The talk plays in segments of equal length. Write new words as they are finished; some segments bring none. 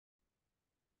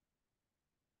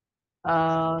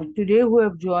Today who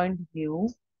have joined new.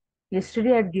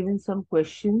 Yesterday I'd given some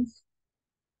questions.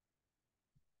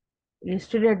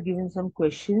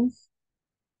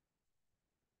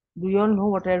 Do you all know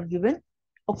what I've given?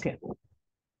 Okay.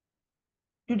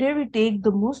 Today we take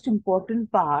the most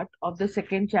important part of the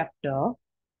second chapter,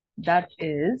 that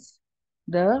is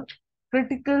the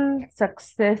critical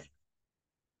success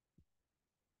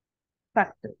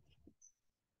factors.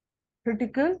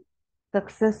 Critical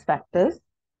success factors.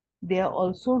 They are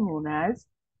also known as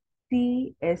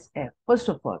CSF. First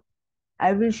of all,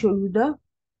 I will show you the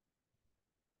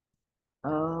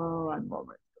one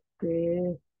moment.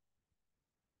 Okay.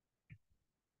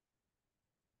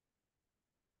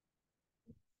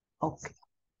 Okay.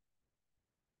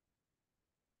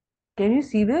 Can you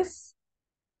see this?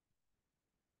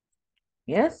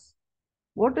 Yes.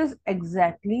 What is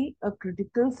exactly a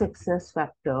critical success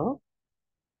factor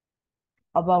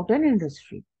about an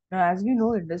industry? Now, as we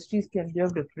know, industries can be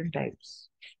of different types.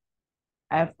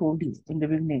 I have told you in the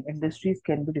beginning, industries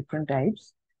can be different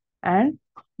types. And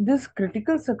this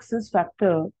critical success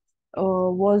factor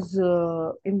was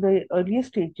in the earlier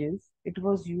stages, it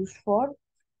was used for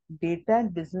data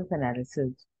and business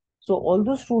analysis. So, all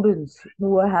those students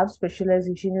who have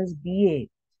specialization as BA,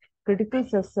 critical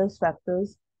success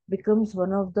factors becomes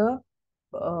one of the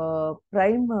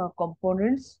prime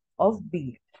components of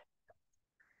B.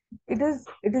 It is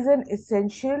an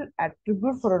essential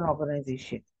attribute for an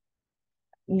organization.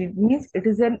 It means it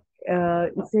is an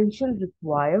essential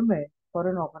requirement for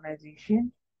an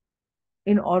organization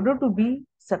in order to be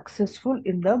successful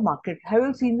in the market. Have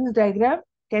you seen this diagram?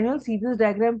 Can you all see this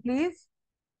diagram, please?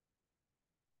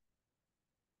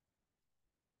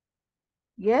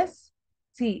 Yes.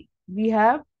 See, we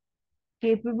have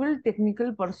capable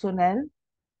technical personnel,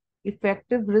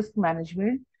 effective risk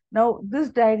management. Now, this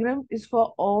diagram is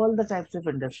for all the types of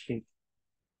industry.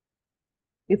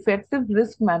 Effective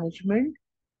risk management,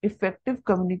 effective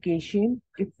communication,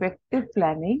 effective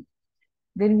planning.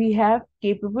 Then we have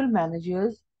capable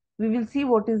managers. We will see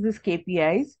what is this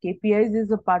KPIs. KPIs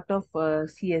is a part of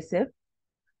CSF.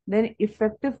 Then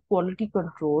effective quality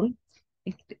control,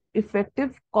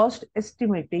 effective cost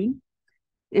estimating,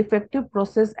 effective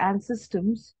process and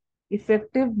systems,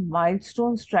 effective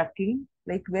milestones tracking,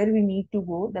 like where we need to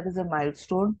go, that is a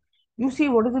milestone. You see,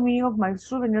 what is the meaning of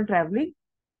milestone when you're traveling?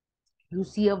 You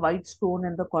see a white stone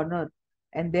in the corner,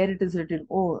 and there it is written,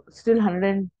 oh, still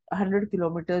 100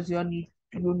 kilometers you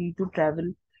need to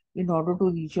travel in order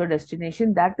to reach your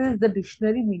destination. That is the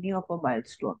dictionary meaning of a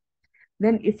milestone.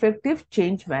 Then effective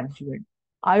change management.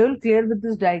 Are you all clear with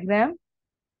this diagram?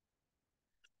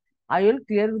 Are you all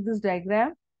clear with this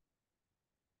diagram?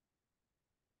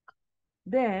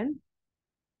 Then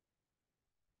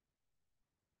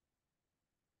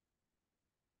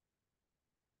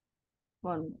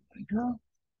one moment, huh?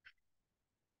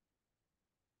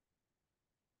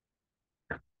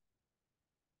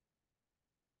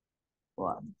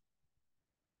 One,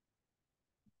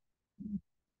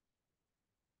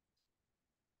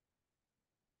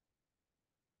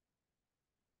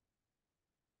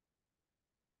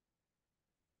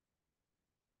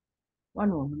 one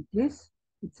moment, please.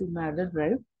 It's in my other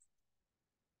drive.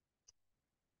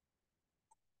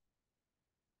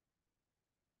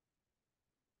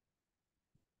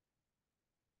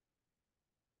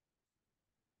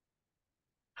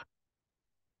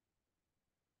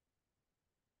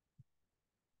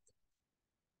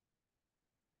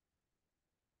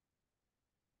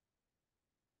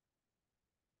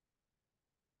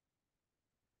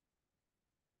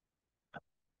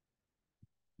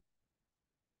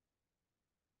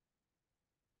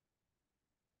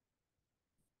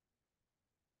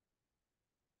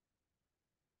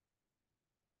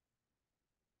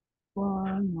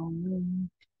 One moment.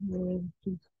 Where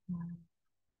is my-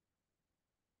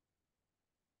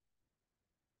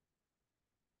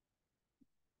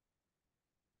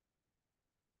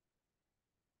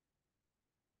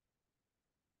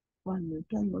 One minute.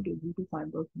 I'm not able to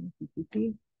find out my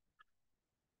PPT.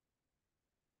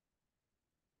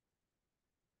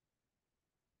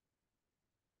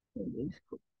 Where is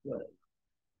it?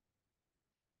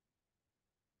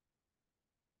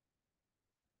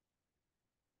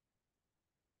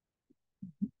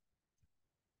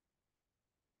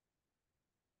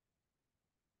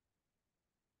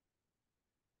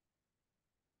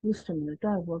 Just a minute.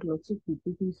 I've got lots of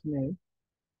PPTs made.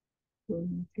 So I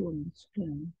need to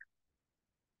understand.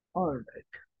 All right.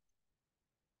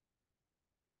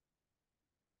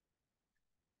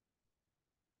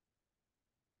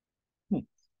 Hmm.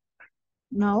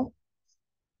 Now,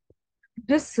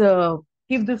 just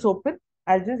keep this open.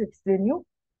 I'll just explain you.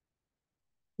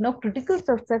 Now, critical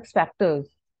success factors,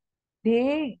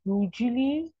 they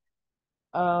usually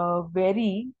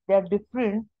vary, they're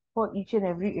different for each and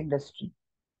every industry.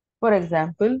 For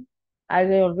example,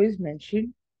 as I always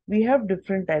mention, we have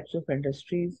different types of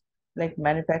industries like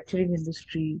manufacturing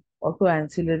industry, auto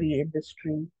ancillary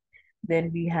industry,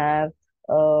 then we have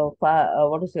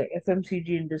what is it,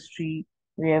 FMCG industry,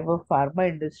 we have a pharma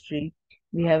industry,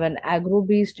 we have an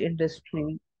agro-based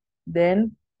industry,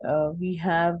 then we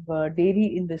have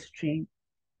dairy industry.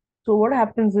 So what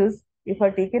happens is, if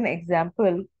I take an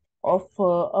example of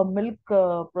a milk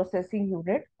processing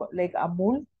unit like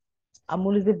Amul,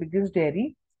 Amul is the biggest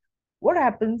dairy. What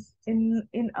happens in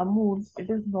Amul?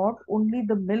 It is not only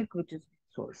the milk which is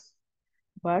being sold,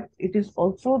 but it is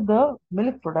also the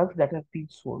milk products that have been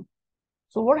sold.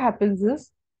 So what happens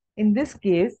is, in this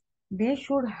case, they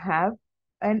should have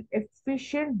an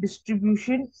efficient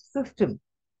distribution system.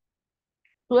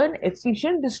 So an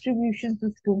efficient distribution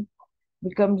system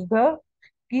becomes the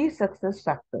key success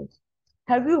factor.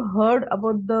 Have you heard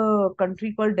about the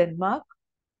country called Denmark?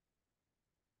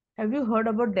 Have you heard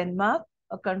about Denmark,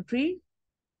 a country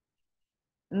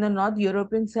in the North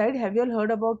European side? Have you all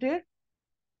heard about it?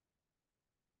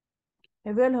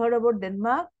 Have you all heard about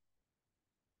Denmark?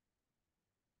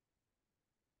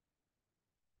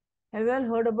 Have you all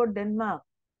heard about Denmark?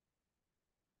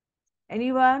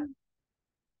 Anyone?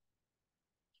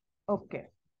 Okay.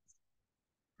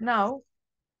 Now,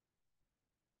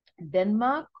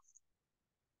 Denmark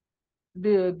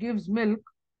gives milk,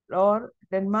 or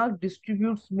Denmark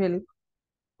distributes milk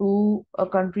to a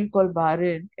country called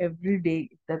Bahrain every day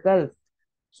in the Gulf.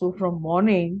 So from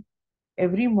morning,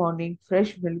 every morning,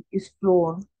 fresh milk is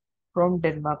flown from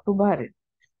Denmark to Bahrain.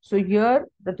 So here,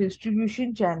 the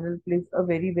distribution channel plays a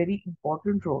very, very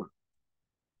important role.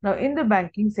 Now, in the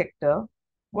banking sector,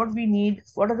 what we need,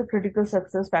 what are the critical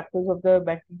success factors of the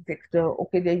banking sector?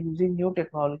 Okay, they're using new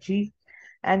technology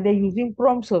and they're using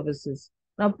prompt services.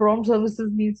 Now, prompt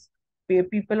services means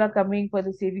people are coming for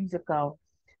the savings account,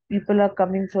 people are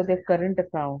coming for their current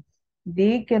account.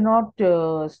 They cannot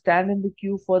stand in the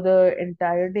queue for the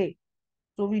entire day.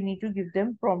 So, we need to give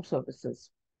them prompt services.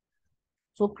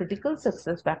 So, critical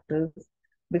success factors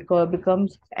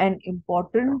becomes an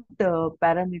important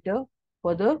parameter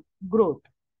for the growth.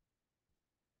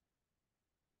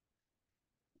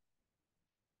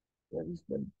 Where is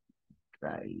the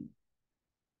drive?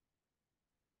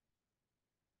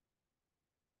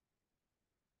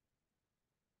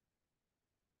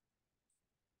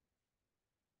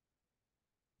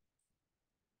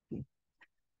 Okay,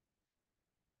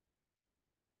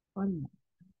 one moment,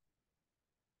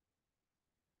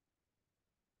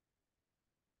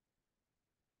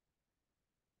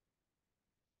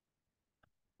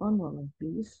 one moment,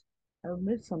 please. I've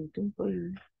made something for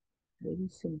you. Very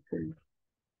simple.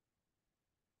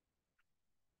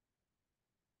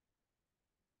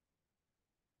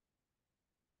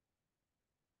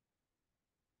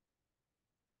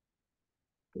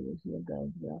 There is your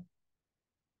diagram.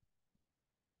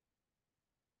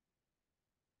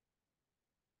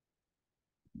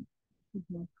 Is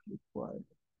not required.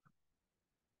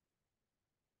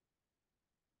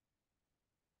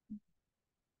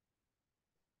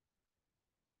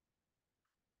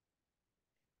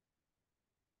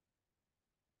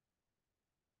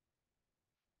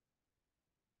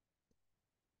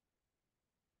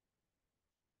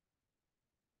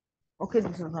 Okay,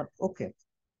 this is not okay.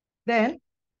 Then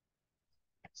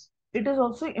it is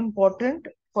also important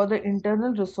for the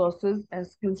internal resources and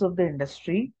skills of the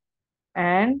industry,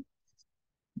 and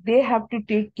they have to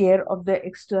take care of the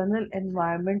external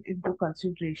environment into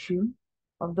consideration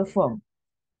of the firm.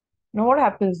 Now, what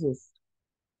happens is,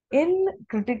 in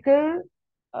critical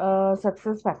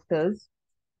success factors,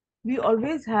 we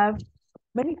always have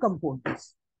many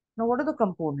components. Now, what are the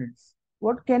components?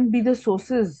 What can be the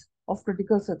sources of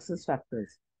critical success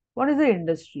factors? What is the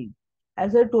industry?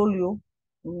 As I told you,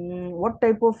 what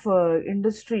type of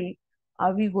industry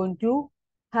are we going to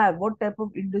have? What type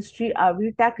of industry are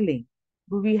we tackling?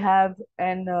 Do we have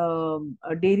a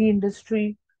dairy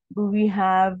industry? Do we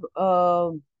have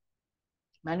a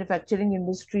manufacturing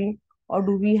industry? Or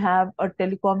do we have a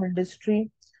telecom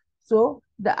industry? So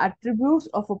the attributes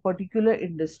of a particular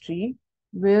industry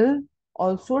will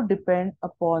also depend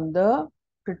upon the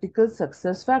critical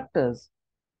success factors.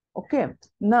 Okay.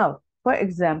 Now, for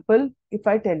example, if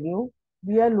I tell you,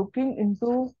 we are looking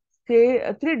into,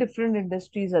 say, three different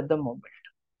industries at the moment.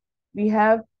 We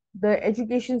have the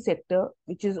education sector,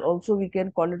 which is also, we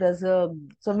can call it as a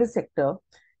service sector.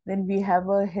 Then we have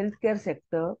a healthcare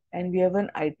sector and we have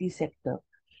an IT sector.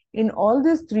 In all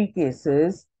these three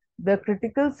cases, the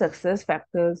critical success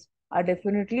factors are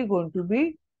definitely going to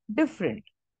be different.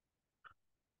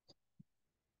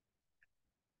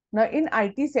 Now, in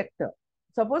IT sector,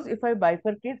 suppose if I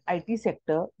bifurcate IT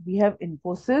sector, we have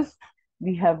Infosys,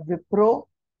 we have Wipro,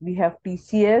 we have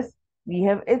TCS, we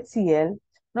have HCL.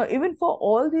 Now, even for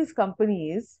all these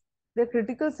companies, the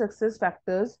critical success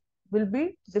factors will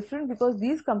be different because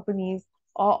these companies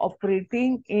are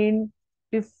operating in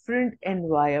different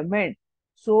environment.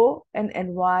 So, an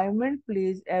environment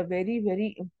plays a very,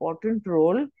 very important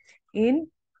role in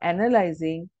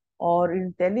analyzing or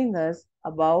in telling us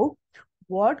about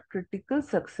what critical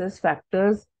success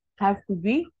factors have to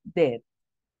be there.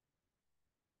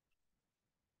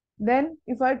 Then,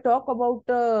 if I talk about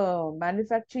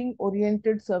manufacturing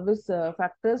oriented service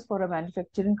factors for a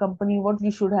manufacturing company, what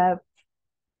we should have.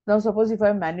 Now, suppose if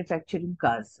I'm manufacturing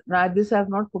cars. Now, this I have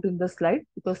not put in the slide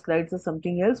because slides are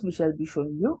something else which I'll be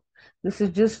showing you. This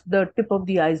is just the tip of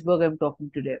the iceberg I'm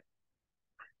talking today.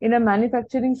 In a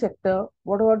manufacturing sector,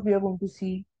 what we are going to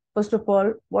see? First of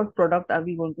all, what product are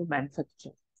we going to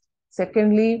manufacture?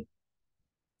 Secondly,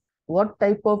 what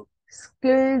type of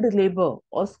skilled labor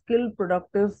or skilled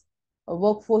productive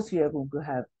workforce we are going to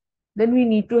have. Then we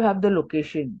need to have the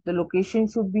location. The location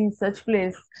should be in such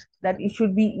place that it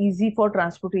should be easy for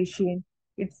transportation.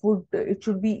 It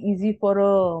should be easy for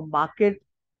a market.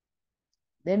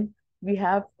 Then we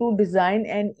have to design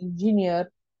and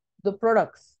engineer the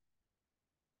products.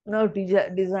 Now,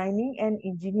 designing and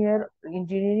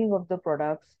engineering of the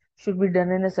products should be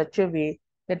done in a such a way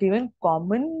that even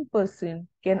common person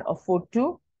can afford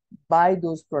to buy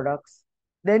those products.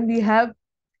 Then we have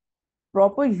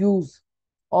proper use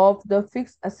of the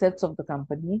fixed assets of the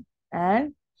company,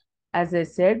 and as I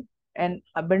said, an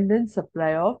abundant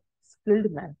supply of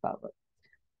skilled manpower.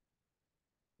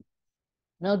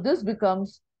 Now, this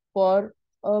becomes for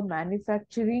a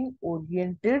manufacturing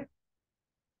oriented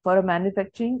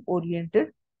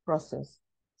process.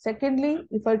 Secondly,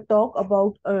 if I talk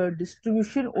about a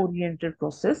distribution oriented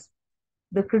process,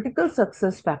 the critical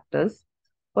success factors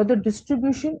for the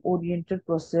distribution oriented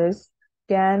process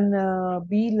can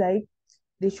be like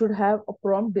they should have a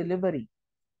prompt delivery.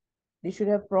 They should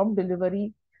have prompt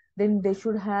delivery. Then they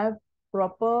should have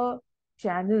proper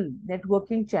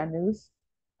networking channels,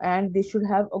 and they should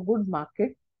have a good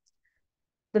market.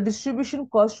 The distribution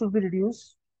cost should be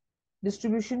reduced.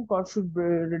 Distribution cost should be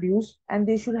reduced, and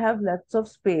they should have lots of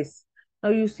space. Now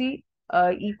you see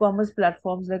e-commerce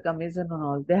platforms like Amazon and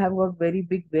all, they have got very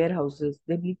big warehouses.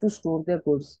 They need to store their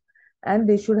goods, and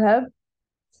they should have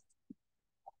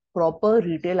proper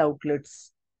retail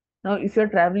outlets. Now, if you're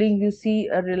traveling, you see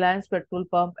a Reliance petrol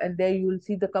pump, and there you will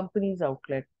see the company's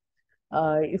outlet.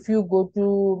 If you go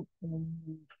to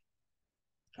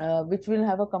which will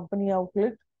have a company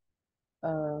outlet,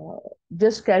 uh,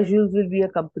 just casuals will be a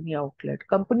company outlet.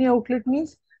 Company outlet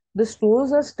means the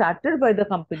stores are started by the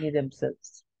company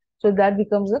themselves. So that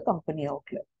becomes a company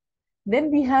outlet.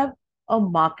 Then we have a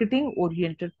marketing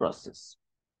oriented process.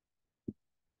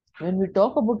 When we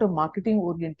talk about a marketing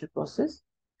oriented process,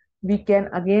 we can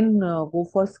again go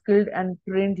for skilled and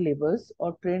trained laborers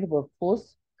or trained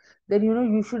workforce. Then,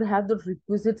 you should have the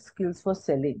requisite skills for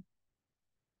selling.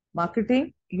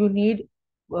 Marketing, you need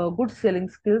good selling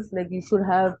skills, like you should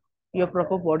have your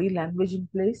proper body language in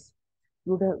place.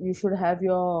 You should have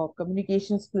your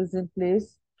communication skills in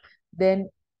place. Then,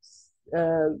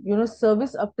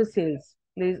 service after sales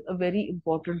plays a very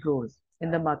important role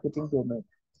in the marketing domain.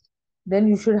 Then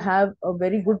you should have a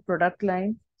very good product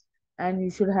line, and you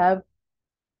should have,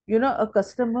 a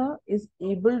customer is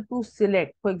able to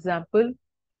select. For example,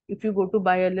 if you go to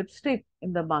buy a lipstick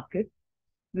in the market,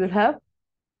 you'll have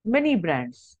many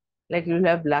brands. Like you'll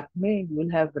have Lakme,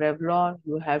 you'll have Revlon,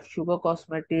 you have Sugar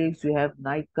Cosmetics, you have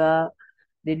Nykaa,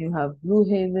 then you have Blue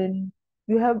Haven,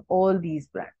 you have all these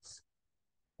brands.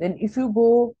 Then if you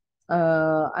go,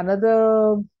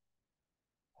 another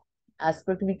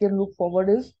aspect we can look forward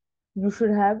is you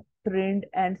should have trained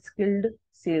and skilled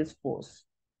sales force.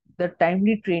 The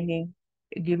timely training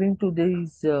giving to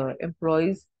these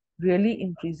employees really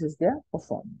increases their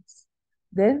performance.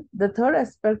 Then the third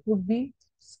aspect would be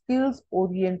skills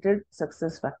oriented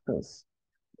success factors.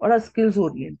 What are skills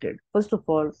oriented? First of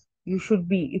all, you should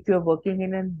be, if you're working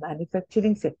in a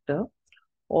manufacturing sector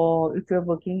or if you're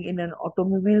working in an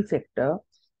automobile sector,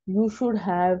 you should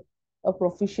have a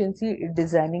proficiency in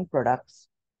designing products.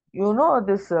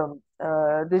 This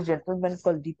gentleman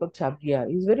called Deepak Chhabria.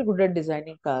 He's very good at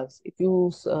designing cars. If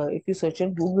you search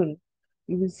on Google,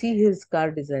 you will see his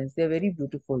car designs. They're very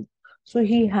beautiful. So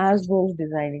he has those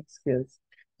designing skills.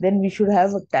 Then we should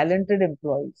have talented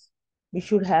employees. We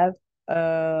should have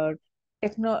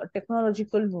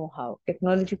technological know-how.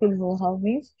 Technological know-how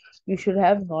means you should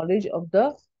have knowledge of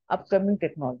the upcoming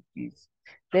technologies.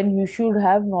 Then you should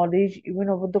have knowledge even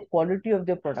about the quality of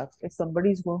the product. If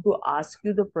somebody is going to ask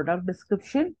you the product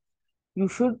description, you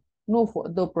should know for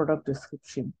the product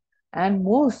description. And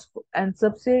most and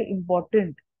सबसे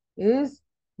important is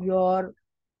your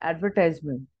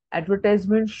advertisement.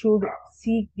 Advertisement should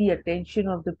seek the attention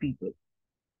of the people.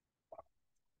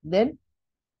 Then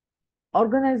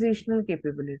organizational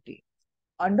capability.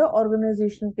 Under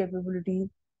organizational capability,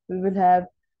 we will have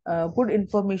good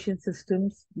information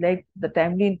systems, like the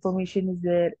timely information is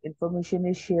there, information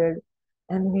is shared,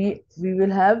 and we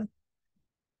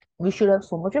should have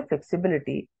so much of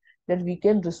flexibility that we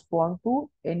can respond to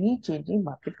any changing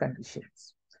market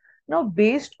conditions. Now,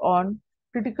 based on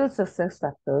critical success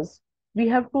factors, we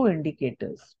have two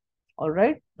indicators. All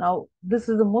right. Now, this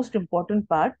is the most important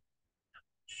part.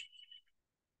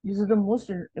 This is the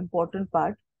most important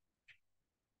part.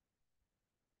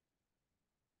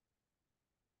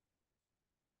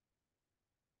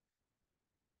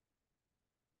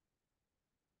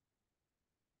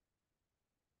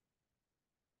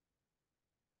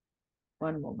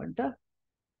 One moment.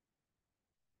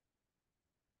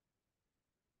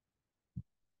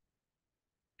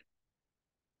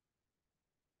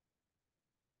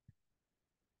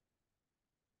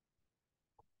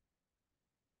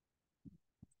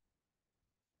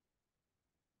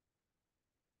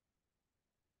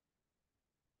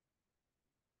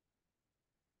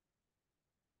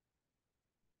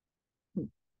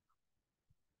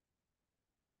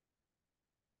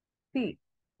 See,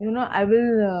 I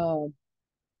will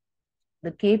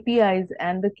the KPIs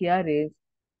and the KRAs.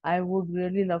 I would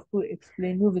really love to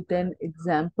explain you with an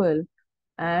example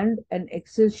and an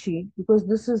Excel sheet, because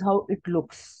this is how it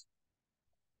looks.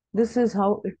 This is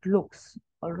how it looks.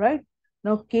 All right.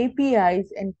 Now, KPIs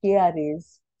and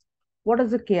KRAs. What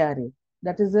is a KRA?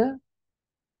 That is a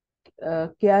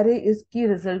KRA is key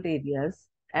result areas,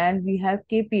 and we have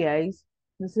KPIs.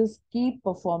 This is key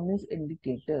performance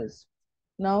indicators.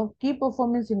 Now, key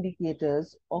performance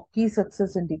indicators or key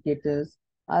success indicators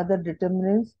are the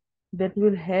determinants that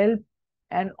will help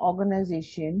an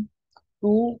organization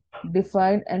to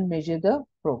define and measure the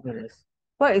progress.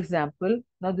 For example,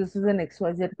 now this is an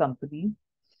XYZ company.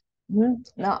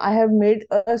 Now, I have made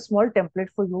a small template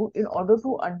for you in order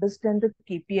to understand the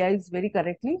KPIs very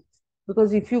correctly.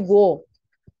 Because if you go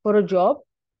for a job,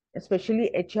 especially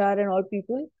HR and all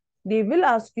people, they will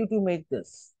ask you to make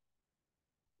this.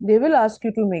 They will ask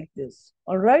you to make this.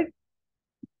 All right.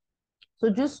 So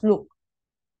just look.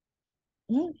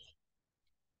 Hmm.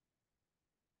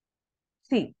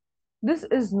 See, this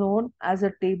is known as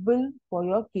a table for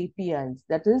your KPIs,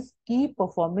 that is key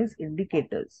performance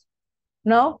indicators.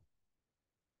 Now,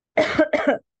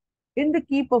 in the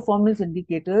key performance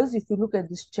indicators, if you look at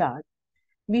this chart,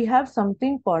 we have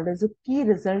something called as a key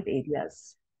result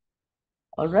areas.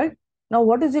 All right. Now,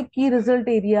 what is your key result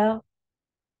area?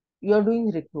 You are doing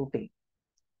recruiting.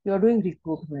 You are doing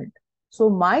recruitment.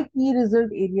 So my key result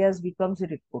areas becomes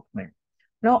recruitment.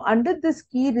 Now, under this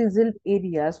key result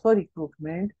areas for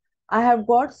recruitment, I have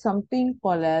got something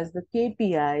called as the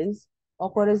KPIs,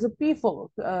 or called as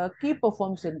the key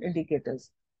performance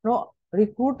indicators. Now,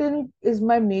 recruiting is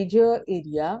my major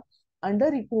area. Under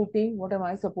recruiting, what am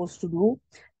I supposed to do?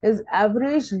 Is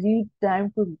average lead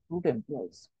time to recruit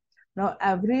employees. Now,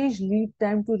 average lead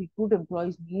time to recruit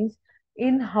employees means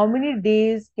in how many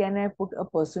days can I put a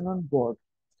person on board?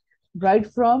 Right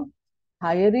from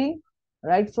hiring,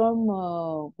 right from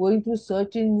going through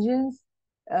search engines,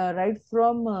 right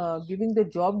from giving the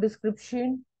job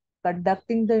description,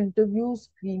 conducting the interview,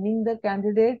 screening the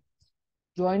candidate,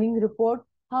 joining report,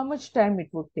 how much time it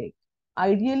would take.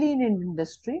 Ideally, in an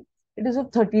industry, it is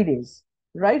of 30 days,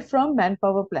 right from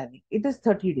manpower planning. It is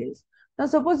 30 days. Now,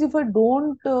 suppose if I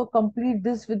don't complete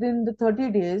this within the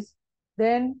 30 days,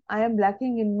 then I am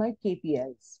lacking in my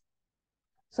KPIs.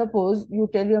 Suppose you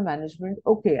tell your management,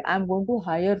 okay, I'm going to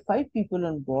hire 5 people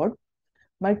on board.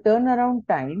 My turnaround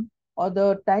time, or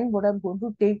the time what I'm going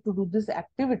to take to do this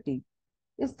activity,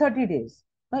 is 30 days.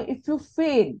 Now, if you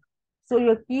fail, so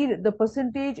the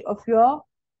percentage of your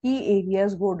key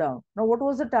areas go down. Now, what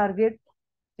was the target?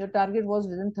 Your target was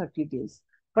within 30 days,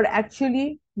 but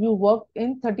actually you worked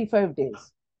in 35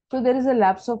 days. So there is a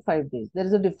lapse of 5 days. There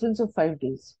is a difference of 5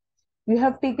 days. You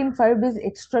have taken 5 days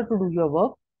extra to do your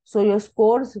work. So your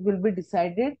scores will be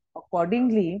decided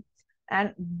accordingly,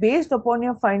 and based upon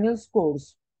your final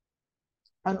scores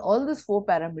on all these 4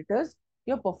 parameters,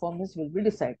 your performance will be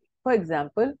decided. For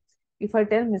example, if I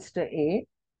tell Mr.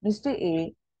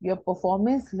 A, your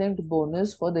performance linked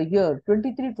bonus for the year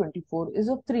 23-24 is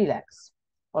of 3 lakhs.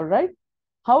 All right.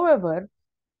 However,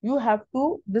 you have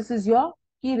to, this is your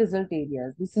key result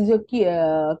areas. This is your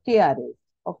KRAs.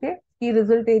 Okay, key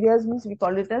result areas means we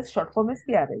call it as short form as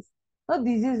KRAs. Now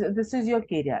this is your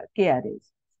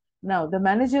KRAs. Now the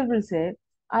manager will say,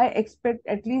 I expect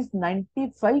at least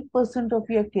 95% of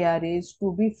your KRAs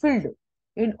to be filled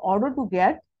in order to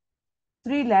get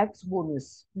 3 lakhs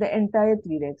bonus, the entire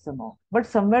 3 lakhs amount. But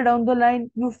somewhere down the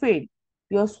line, you fail.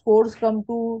 Your scores come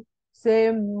to,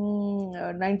 say,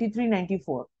 93,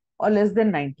 94 or less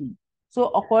than 90. So,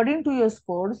 according to your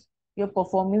scores, your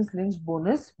performance linked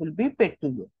bonus will be paid to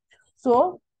you.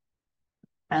 So,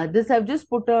 this I've just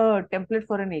put a template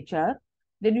for an HR.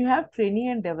 Then you have training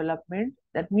and development.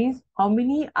 That means how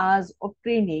many hours of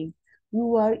training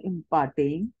you are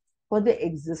imparting for the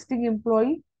existing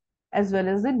employee as well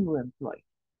as the new employee.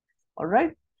 All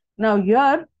right. Now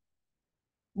here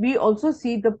we also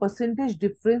see the percentage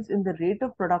difference in the rate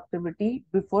of productivity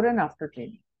before and after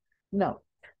training. Now,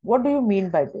 what do you mean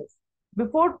by this?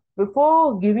 Before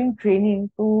giving training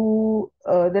to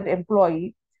that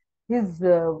employee, his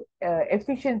work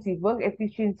efficiency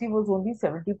was only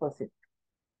 70%.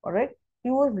 All right. He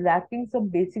was lacking some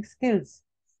basic skills.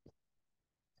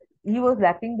 He was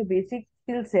lacking the basic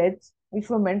skill sets which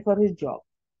were meant for his job.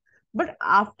 But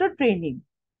after training,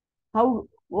 how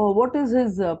what is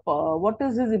his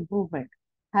improvement?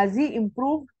 Has he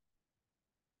improved?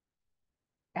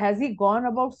 Has he gone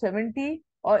about 70,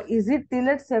 or is it till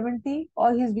at 70,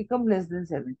 or he's become less than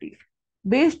 70?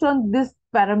 Based on these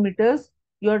parameters,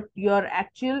 your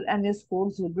actual and your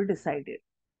scores will be decided.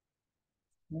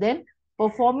 Then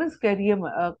performance career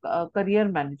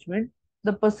management,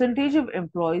 the percentage of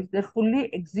employees that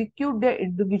fully execute their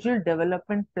individual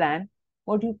development plan,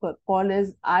 what you call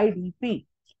as IDP,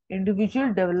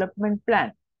 individual development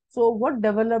plan. So what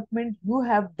development you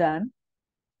have done,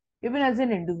 even as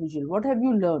an individual, what have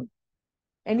you learned?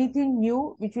 Anything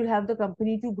new which will have the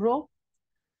company to grow?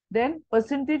 Then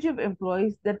percentage of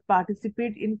employees that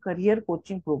participate in career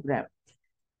coaching program.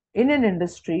 In an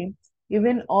industry,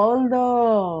 even all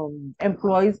the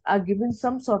employees are given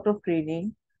some sort of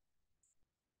training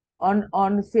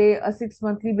on say a 6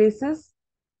 monthly basis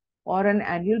or an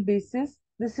annual basis.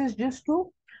 This is just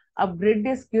to upgrade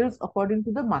their skills according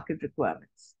to the market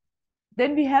requirements.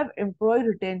 Then we have employee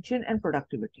retention and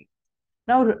productivity.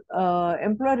 Now,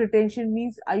 employee retention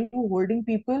means, are you holding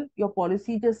people? Your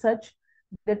policy is such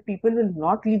that people will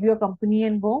not leave your company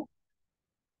and go.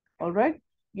 All right.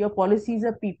 Your policies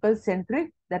are people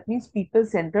centric. That means people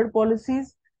centered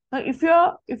policies. Now, if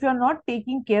you're not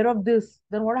taking care of this,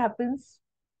 then what happens?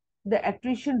 The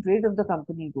attrition rate of the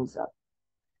company goes up,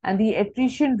 and the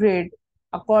attrition rate,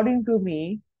 according to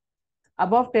me,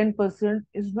 above 10%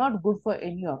 is not good for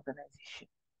any organization.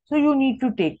 So you need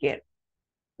to take care.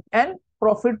 And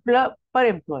profit per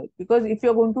employee, because if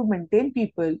you're going to maintain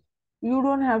people, you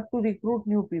don't have to recruit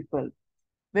new people.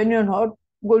 When you're not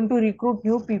going to recruit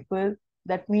new people,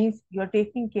 that means you're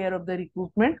taking care of the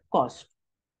recruitment cost.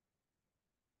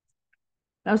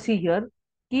 Now see here,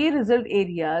 key result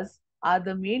areas are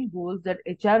the main goals that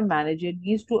HR manager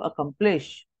needs to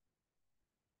accomplish.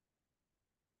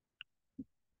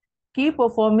 Key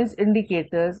performance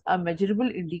indicators are measurable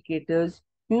indicators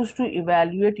used to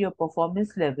evaluate your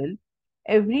performance level.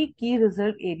 Every key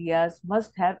result areas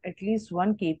must have at least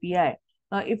one KPI.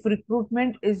 Now, if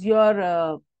recruitment is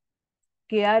your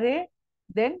KRA,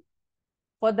 then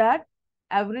for that,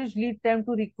 average lead time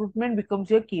to recruitment becomes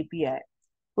your KPI.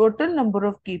 Total number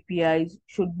of KPIs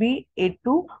should be 8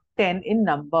 to 10 in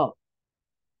number.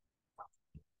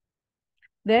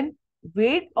 Then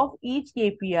weight of each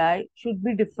KPI should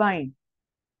be defined.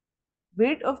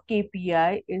 Weight of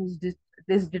KPI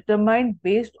is determined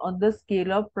based on the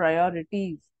scale of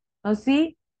priorities. Now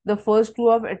see, the first two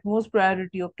of utmost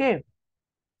priority, okay?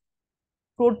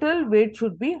 Total weight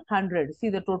should be 100. See,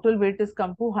 the total weight is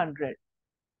come to 100.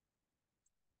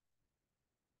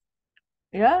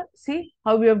 Yeah, see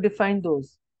how we have defined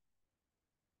those.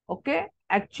 Okay,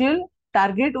 actual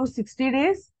target was 60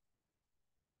 days,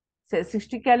 say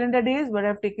 60 calendar days, but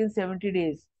I've taken 70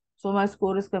 days. So my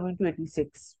score is coming to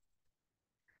 86.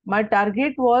 My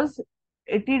target was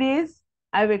 80 days.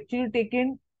 I've actually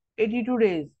taken 82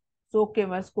 days. So, okay,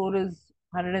 my score is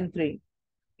 103.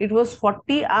 It was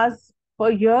 40 hours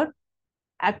per year.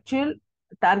 Actual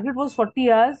target was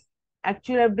 40 hours.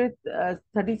 Actually, I've did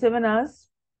 37 hours.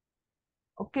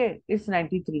 Okay, it's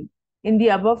 93. In the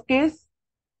above case,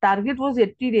 target was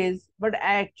 80 days, but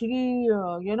I actually,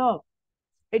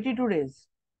 82 days.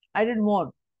 I did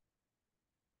more.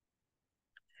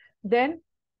 Then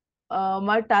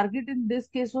my target in this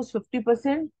case was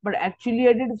 50%, but actually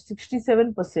I did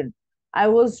 67%. I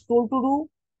was told to do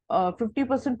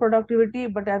 50% productivity,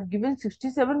 but I've given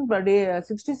 67 per day,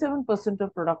 67%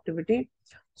 of productivity.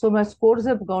 So my scores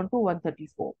have gone to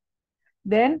 134.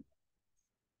 Then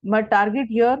my target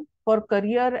year for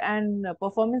career and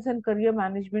performance and career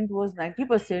management was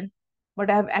 90%, but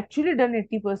I have actually done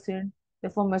 80%.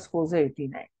 Therefore, my scores are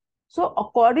 89. So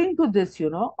according to this,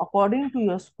 according to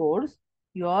your scores,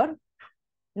 your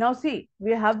now see,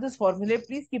 we have this formula.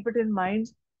 Please keep it in mind.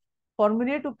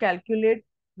 Formula to calculate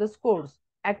the scores: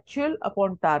 actual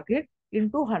upon target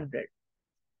into 100.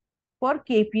 For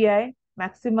KPI,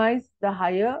 maximize the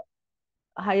higher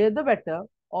the better,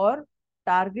 or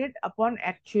target upon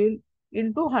actual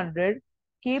into 100,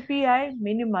 KPI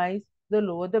minimize the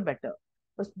lower the better.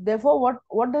 Therefore,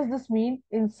 what does this mean?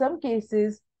 In some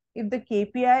cases, if the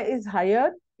KPI is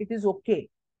higher, it is okay,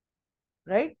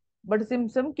 right? But in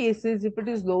some cases, if it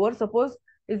is lower, suppose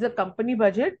it's a company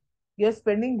budget, you're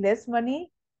spending less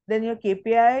money, then your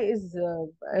KPI is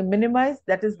minimized,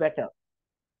 that is better.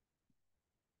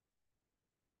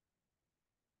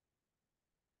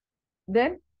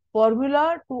 Then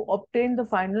formula to obtain the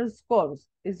final scores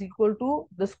is equal to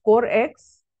the score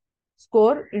X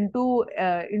score into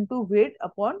weight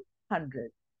upon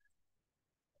 100.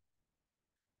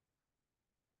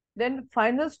 Then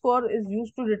final score is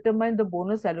used to determine the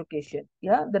bonus allocation.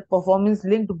 Yeah, that performance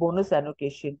linked bonus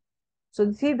allocation.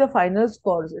 So see the final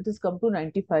scores, it has come to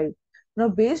 95. Now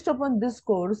based upon this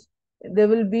scores, there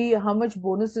will be how much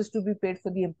bonus is to be paid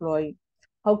for the employee.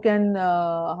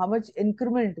 How much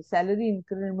increment, salary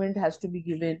increment has to be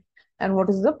given, and what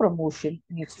is the promotion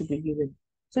needs to be given.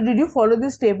 So did you follow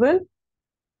this table?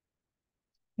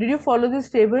 Did you follow this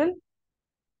table?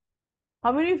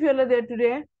 How many of you are there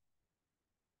today?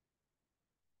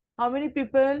 How many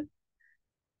people?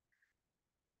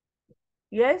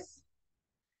 Yes?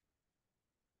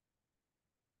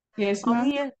 Yes, How ma'am.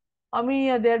 many, how many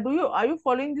are there? Are you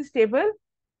following this table?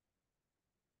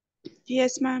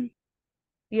 Yes, ma'am.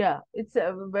 Yeah, it's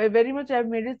very much I've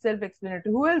made it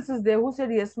self-explanatory. Who else is there? Who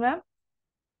said yes, ma'am?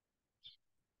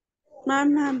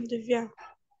 Ma'am, Divya.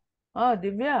 Oh,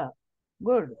 Divya.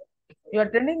 Good. You're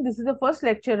attending. This is the first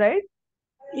lecture, right?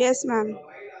 Yes, ma'am.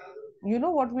 You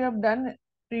know what we have done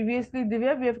previously,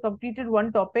 Divya? We have completed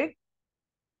one topic.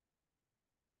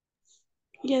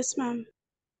 Yes, ma'am.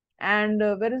 And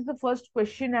where is the first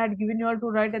question I had given you all to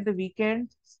write at the weekend?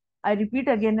 I repeat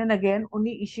again and again.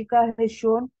 Only Ishika has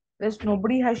shown. There's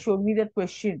nobody has shown me that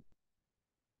question.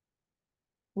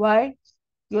 Why?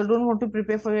 You don't want to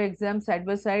prepare for your exam side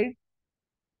by side?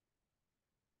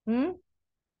 Hmm?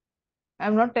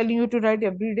 I'm not telling you to write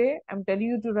every day. I'm telling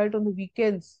you to write on the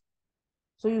weekends.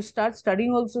 So you start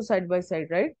studying also side by side,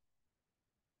 right?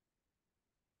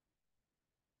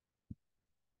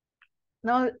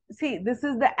 Now, see, this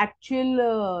is the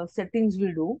actual settings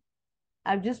we do.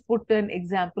 I've just put an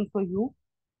example for you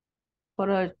for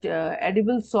a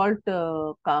edible salt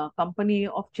company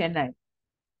of Chennai.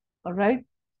 All right.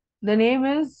 The name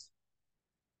is,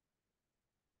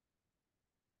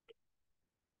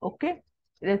 okay,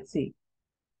 let's see,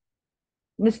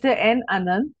 Mr. N.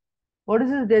 Anand. What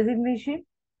is his designation?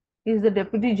 He is the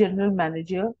Deputy General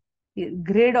Manager.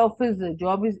 Grade of his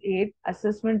job is 8.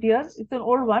 Assessment year, it's an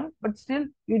old one, but still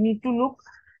you need to look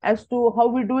as to how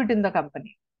we do it in the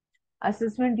company.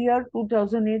 Assessment year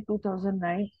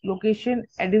 2008-2009. Location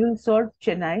Edible Salt,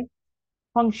 Chennai.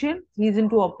 Function, he is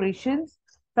into operations.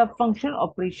 Sub-function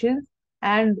operations.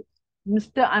 And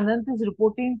Mr. Anant is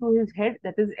reporting to his head,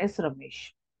 that is S.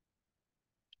 Ramesh.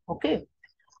 Okay.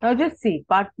 Now just see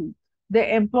part 2.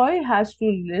 The employee has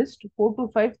to list 4 to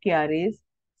 5 KRAs,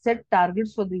 set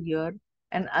targets for the year,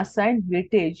 and assign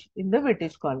weightage in the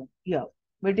weightage column. Yeah,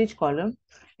 weightage column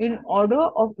in order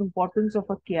of importance of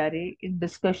a KRA in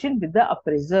discussion with the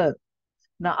appraiser.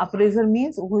 Now, appraiser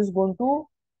means who is going to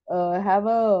have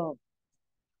a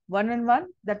one-on-one.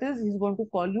 That is, he's going to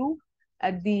call you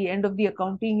at the end of the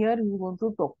accounting year. He's going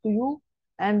to talk to you,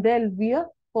 and there will be a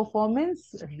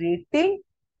performance rating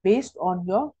based on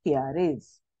your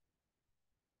KRAs.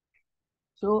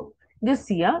 So just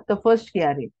see the first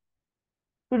KRA.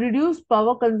 To reduce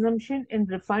power consumption in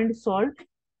refined salt,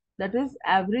 that is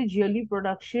average yearly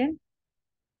production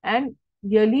and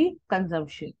yearly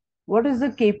consumption. What is the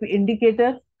KP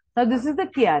indicator? Now this is the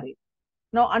KRA.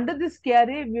 Now under this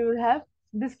KRA, we will have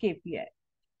this KPI.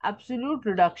 Absolute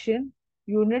reduction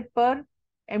unit per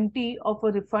MT of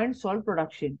a refined salt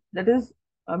production. That is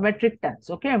metric tons.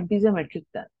 Okay, MT is a metric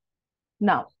ton.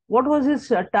 Now, what was his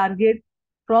target?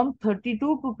 From 32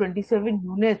 to 27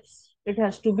 units, it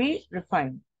has to be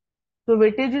refined. So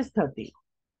weightage is 30.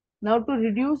 Now to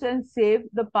reduce and save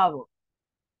the power.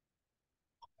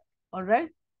 All right.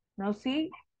 Now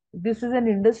see, this is an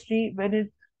industry when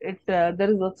there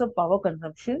is lots of power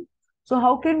consumption. So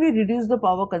how can we reduce the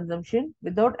power consumption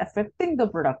without affecting the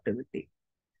productivity?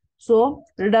 So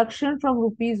reduction from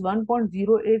rupees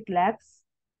 1.08 lakhs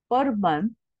per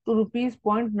month to rupees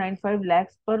 0.95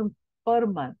 lakhs per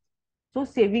month. So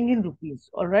saving in rupees,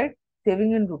 all right?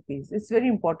 Saving in rupees. It's very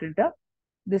important,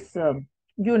 this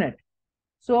unit.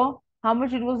 So how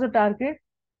much it was the target?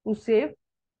 To save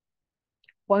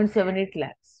 0.78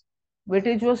 lakhs.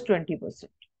 Weightage was 20%.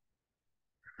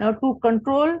 Now to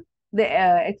control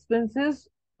the expenses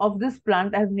of this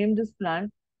plant, I have named this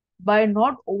plant by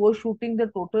not overshooting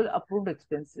the total approved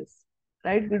expenses,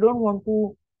 right? We don't want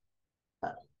to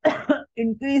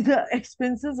increase the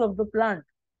expenses of the plant,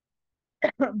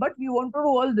 but we want to do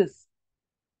all this.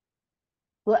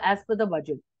 So as per the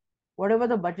budget, whatever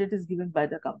the budget is given by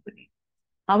the company.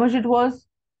 How much it was?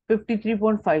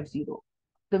 53.50.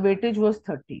 The weightage was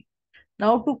 30.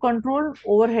 Now to control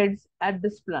overheads at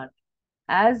this plant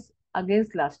as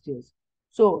against last year's.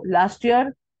 So last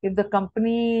year, if the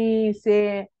company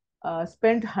say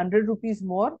spent 100 rupees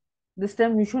more, this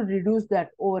time we should reduce that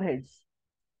overheads.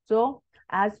 So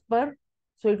as per,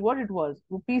 so it what it was,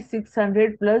 rupees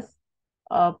 600 plus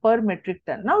per metric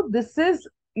ton. Now this is,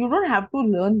 you don't have to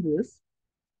learn this,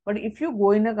 but if you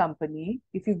go in a company,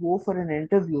 if you go for an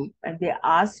interview and they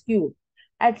ask you,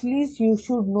 at least you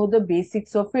should know the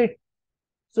basics of it.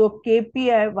 So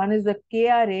KPI, one is the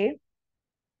KRA,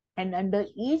 and under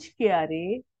each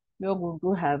KRA, you're going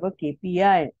to have a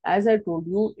KPI. As I told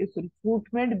you, if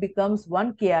recruitment becomes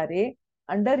one KRA,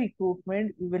 under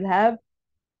recruitment, we will have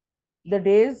the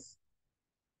days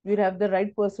we will have the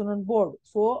right person on board.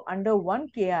 So under one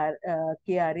KRA,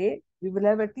 we will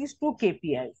have at least two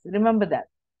KPIs. Remember that.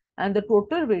 And the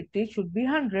total weightage should be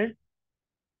 100.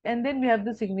 And then we have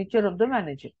the signature of the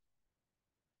manager.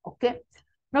 Okay.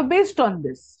 Now, based on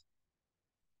this,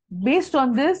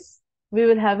 we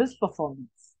will have his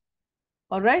performance.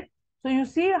 All right. So you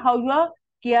see how your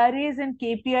KRAs and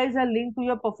KPIs are linked to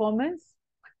your performance.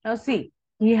 Now see,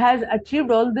 he has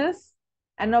achieved all this,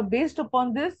 and now based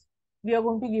upon this, we are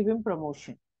going to give him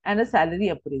promotion and a salary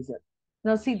appraisal.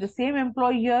 Now see, the same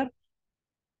employee here,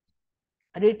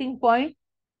 rating point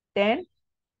 10,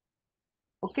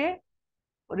 okay,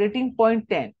 rating point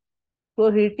 10.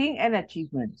 So rating and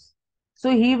achievements.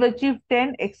 So he achieved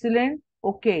 10, excellent,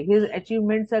 okay, his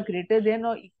achievements are greater than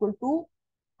or equal to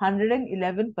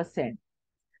 111%.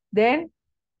 Then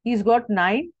he's got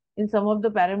 9 in some of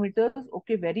the parameters.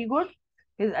 Okay, very good.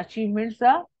 His achievements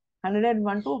are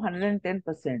 101 to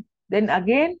 110%. Then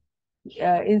again,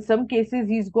 in some cases,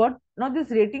 he's got, now this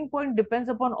rating point depends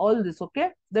upon all this, okay?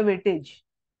 The weightage.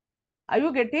 Are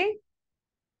you getting?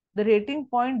 The rating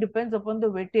point depends upon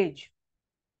the weightage.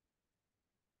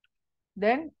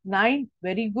 Then 9,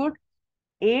 very good.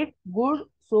 8, good.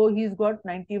 So he's got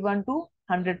 91 to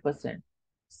 100%.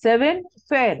 7,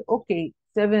 fair. Okay,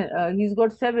 7, he's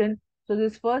got 7. So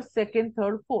this first, second,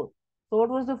 third, fourth. So what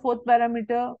was the fourth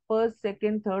parameter? First,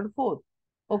 second, third, fourth.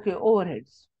 Okay,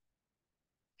 overheads.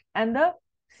 And the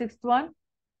sixth one,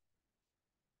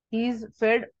 he's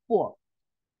fed poor.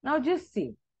 Now just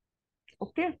see.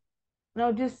 Okay.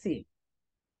 Now just see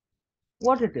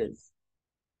what it is.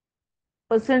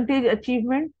 Percentage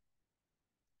achievement,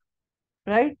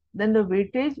 right? Then the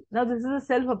weightage. Now this is a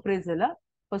self-appraisal,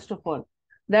 first of all.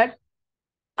 That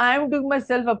I am doing my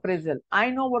self-appraisal. I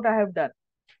know what I have done.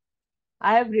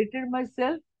 I have rated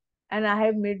myself and I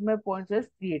have made my points as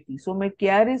 380. So my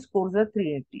KRA scores are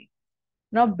 380.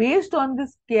 Now based on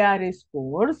this KRA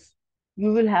scores,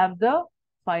 you will have the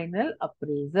final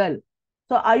appraisal.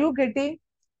 So are you getting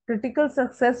critical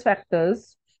success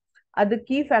factors are the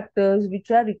key factors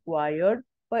which are required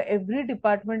for every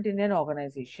department in an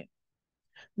organization.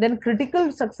 Then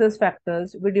critical success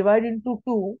factors we divide into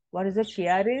two. One is the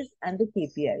KRAs and the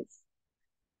KPIs.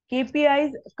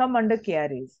 KPIs come under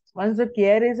KRAs. Once the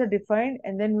KRAs are defined,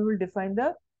 and then we will define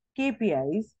the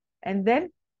KPIs, and then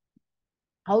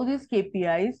how these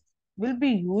KPIs will be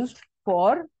used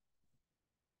for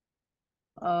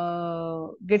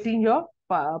getting your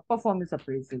performance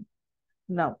appraisal.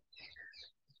 Now,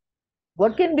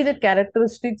 what can be the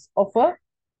characteristics of a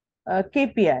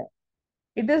KPI?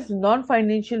 It is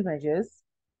non-financial measures.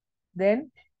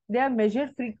 Then they are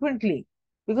measured frequently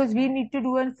because we need to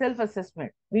do a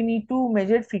self-assessment. We need to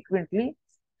measure frequently.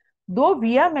 Though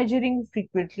we are measuring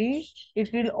frequently,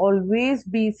 it will always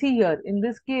be, see here, in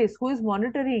this case, who is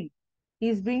monitoring? He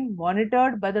is being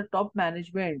monitored by the top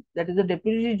management, that is the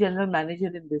Deputy General Manager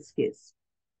in this case.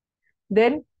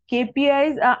 Then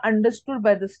KPIs are understood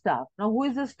by the staff. Now, who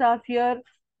is the staff here?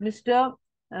 Mr.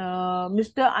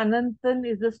 Ananthan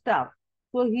is the staff.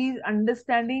 So, he is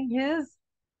understanding his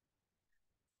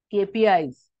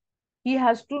KPIs. He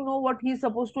has to know what he is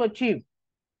supposed to achieve.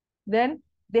 Then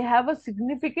they have a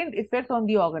significant effect on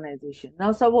the organization.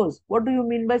 Now, suppose, what do you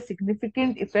mean by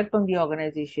significant effect on the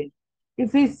organization?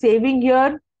 If he's saving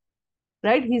here,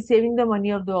 right, he's saving the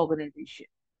money of the organization.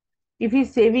 If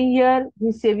he's saving here,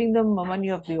 he's saving the money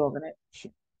of the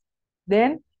organization.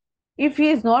 Then, if he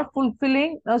is not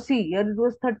fulfilling, now see, here it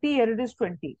was 30, here it is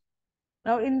 20.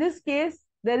 Now, in this case,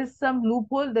 there is some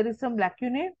loophole, there is some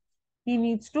lacune. He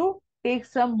needs to take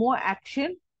some more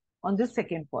action on this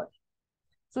second point.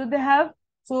 So they have,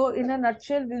 so in a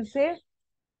nutshell, we'll say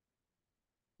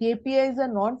KPIs are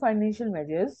non-financial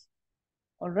measures,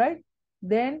 all right?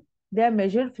 Then they are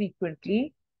measured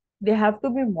frequently. They have to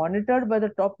be monitored by the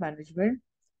top management.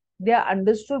 They are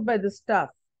understood by the staff,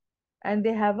 and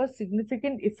they have a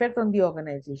significant effect on the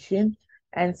organization.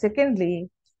 And secondly,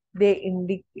 they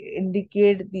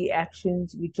indicate the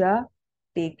actions which are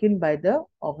taken by the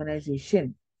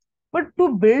organization. But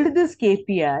to build this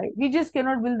KPI, we just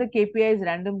cannot build the KPIs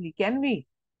randomly, can we?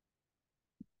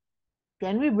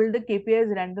 Can we build the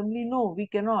KPIs randomly? No, we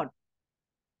cannot.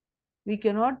 We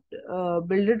cannot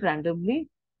build it randomly.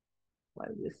 Why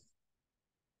this?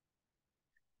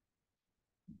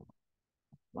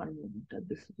 One moment,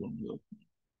 this is only open.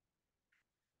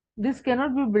 This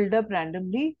cannot be built up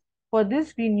randomly. For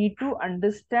this, we need to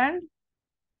understand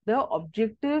the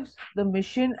objectives, the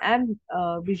mission, and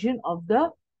vision of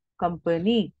the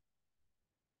company.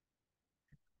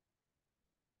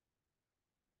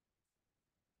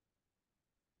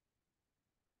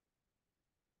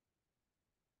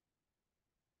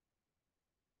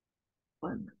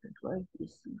 One minute, why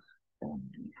this is only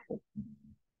open?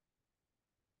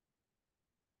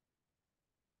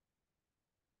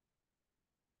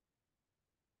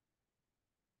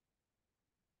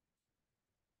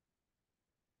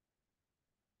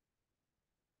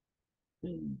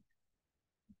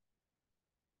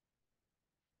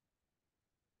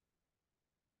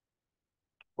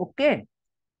 Okay,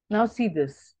 now see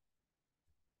this.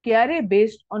 KRA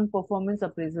based on performance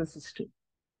appraisal system.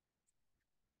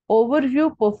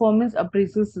 Overview performance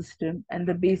appraisal system and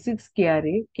the basics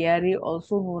KRA, KRA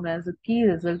also known as the key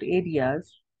result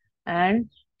areas,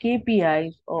 and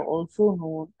KPIs are also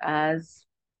known as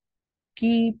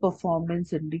key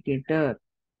performance indicator.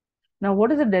 Now,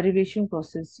 what is the derivation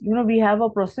process? You know, we have a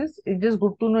process. It's just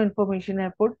good to know information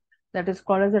I put that is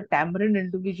called as a Tamarind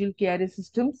individual KRA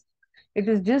systems. It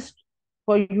is just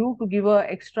for you to give a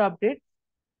extra update.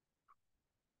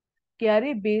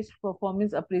 KRA based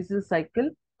performance appraisal cycle,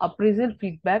 appraisal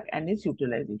feedback and its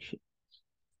utilization.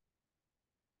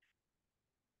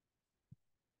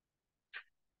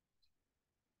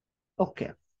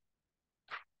 Okay.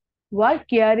 Why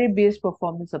KRA based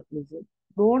performance appraisal?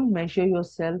 Don't measure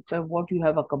yourself by what you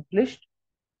have accomplished,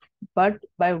 but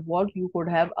by what you could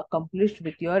have accomplished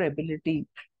with your ability.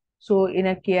 So in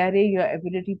a KRA, your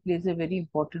ability plays a very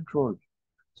important role.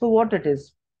 So what it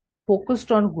is?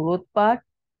 Focused on growth part,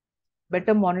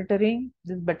 better monitoring.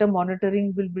 This better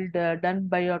monitoring will be done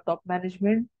by your top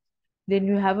management. Then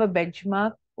you have a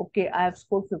benchmark. Okay, I have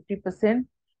scored 50%.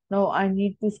 Now I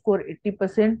need to score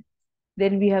 80%.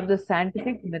 Then we have the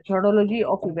scientific methodology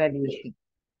of evaluation.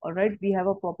 All right, we have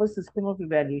a proper system of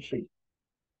evaluation.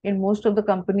 In most of the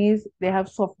companies, they have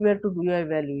software to do your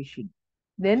evaluation.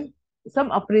 Then some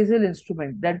appraisal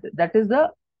instrument, that is the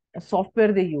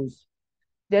software they use.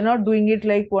 They're not doing it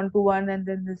like one to one and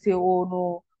then they say, oh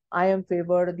no, I am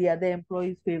favored, the other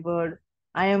employee is favored,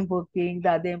 I am working,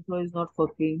 the other employee is not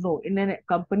working. No, in a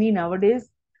company nowadays,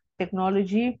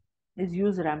 technology is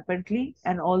used rampantly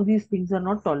and all these things are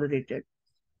not tolerated.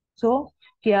 So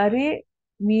KRA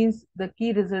means the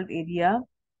key result area.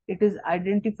 It is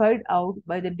identified out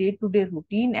by the day-to-day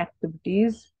routine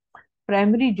activities,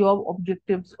 primary job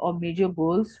objectives or major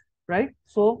goals, right?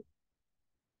 So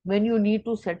when you need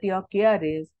to set your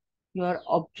KRAs, your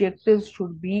objectives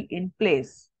should be in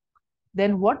place.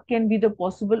 Then what can be the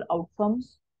possible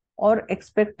outcomes or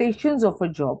expectations of a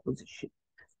job position?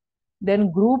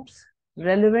 Then groups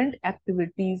relevant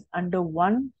activities under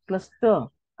one cluster.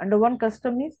 Under one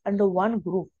cluster means under one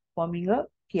group forming a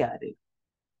KRA.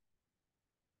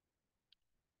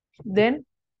 Then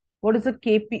what is a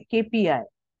KPI?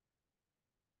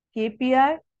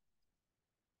 KPI,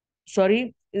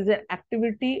 sorry, is an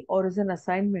activity or is an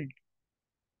assignment,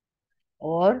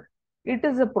 or it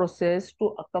is a process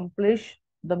to accomplish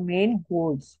the main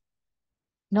goals.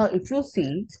 Now, if you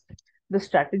see, the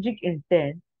strategic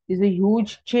intent is a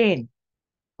huge chain.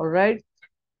 All right.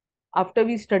 After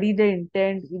we study the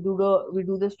intent, we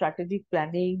do the strategic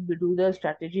planning, we do the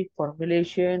strategic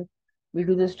formulation, we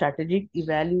do the strategic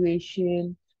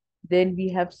evaluation. Then we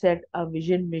have set a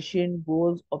vision, mission,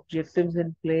 goals, objectives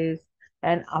in place.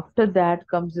 And after that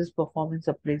comes this performance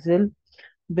appraisal,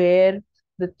 where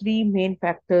the three main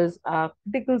factors are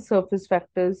critical surface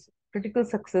factors, critical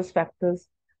success factors.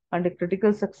 Under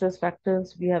critical success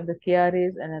factors, we have the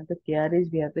KRAs, and at the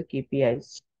KRAs, we have the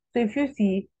KPIs. So if you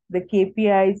see, the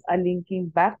KPIs are linking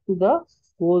back to the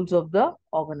goals of the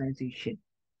organization.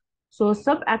 So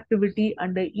sub-activity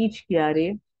under each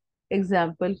KRA,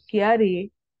 example,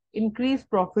 KRA, increase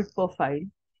profit per file.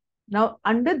 Now,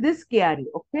 under this KRA,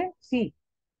 okay, see,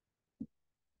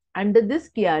 under this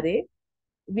KRA,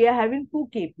 we are having two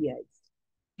KPIs: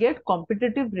 get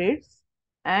competitive rates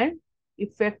and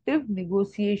effective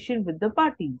negotiation with the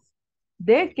parties.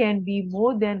 There can be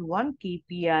more than one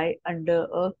KPI under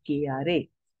a KRA.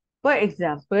 For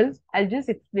example, I'll just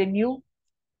explain you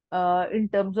in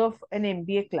terms of an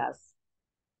MBA class.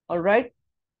 All right,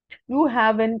 you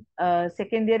have an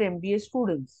second year MBA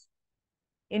students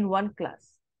in one class.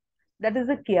 That is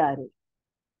a KRA.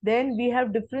 Then we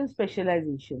have different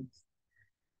specializations: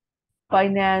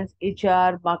 finance,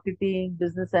 HR, marketing,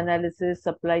 business analysis,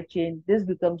 supply chain. This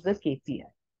becomes the KPI.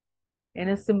 In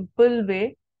a simple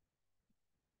way,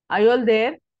 are you all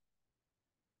there?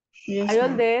 Yes, Are you all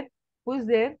ma'am. there? Who is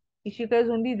there? Ishika is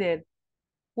only there.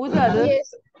 Who's the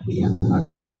others? You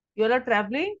all are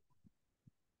traveling?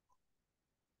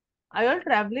 Are you all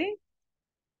traveling?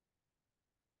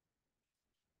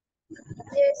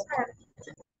 Yes,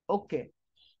 ma'am. Okay.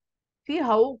 See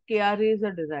how KRAs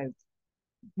are derived.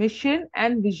 Mission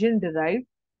and vision derived.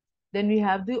 Then we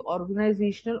have the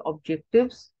organizational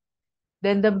objectives.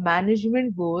 Then the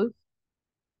management goals.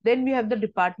 Then we have the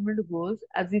department goals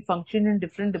as we function in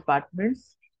different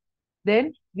departments.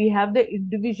 Then we have the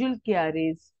individual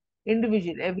KRAs.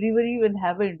 Individual, everybody will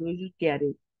have an individual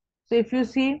KRA. So if you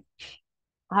see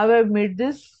how I've made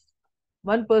this,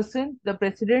 one person, the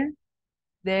president,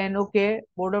 then okay,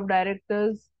 board of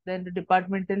directors, then the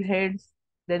departmental heads,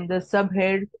 then the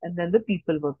subheads, and then the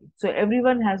people working. So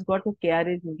everyone has got a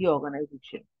KRAs in the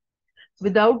organization.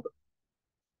 Without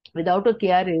without a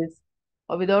KRAs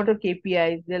or without a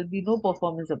KPIs, there'll be no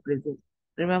performance appraisal.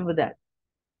 Remember that.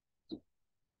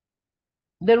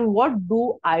 Then what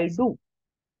do I do?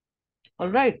 All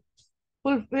right.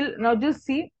 Fulfill. Now just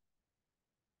see,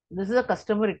 this is a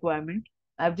customer requirement.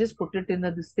 I've just put it in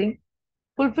this thing.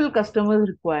 Fulfill customer's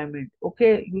requirement.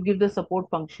 Okay, you give the support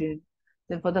function.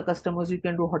 Then for the customers, you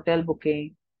can do hotel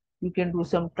booking. You can do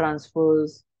some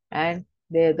transfers, and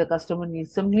there the customer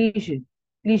needs some leisure.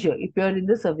 Leisure if you are in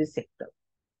the service sector.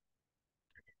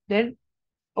 Then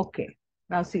okay.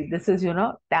 Now see, this is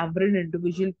Tamarind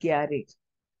individual KRA.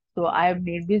 So I have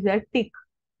named this as tick,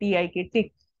 TIK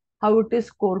tick. How it is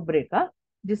score break? Huh?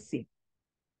 Just see.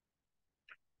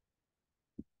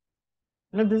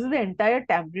 Now this is the entire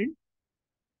Tamarind,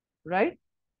 right?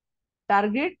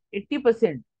 Target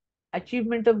 80%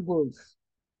 achievement of goals.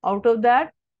 Out of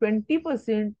that,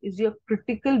 20% is your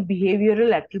critical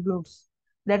behavioral attributes.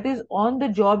 That is on the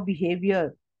job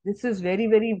behavior. This is very,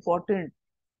 very important.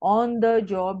 On the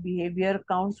job behavior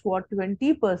counts for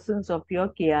 20% of your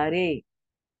KRA.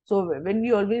 So when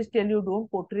we always tell you don't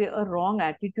portray a wrong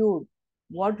attitude,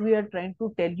 what we are trying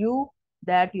to tell you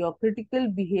that your critical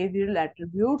behavioral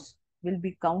attributes will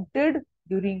be counted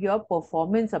during your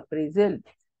performance appraisal.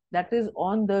 That is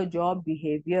on the job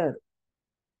behavior.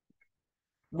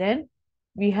 Then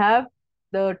we have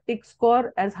the tick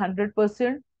score as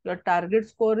 100%. Your target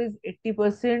score is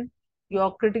 80%.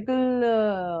 Your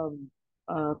critical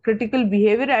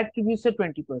behavior attributes are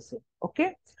 20%.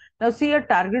 Okay. Now see, your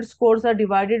target scores are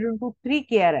divided into three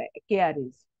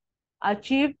KRAs: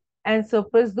 achieve and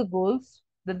surpass the goals,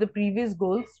 the previous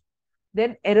goals,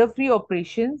 then error-free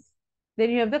operations, then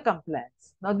you have the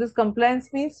compliance. Now this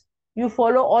compliance means you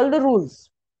follow all the rules.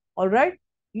 All right,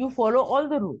 you follow all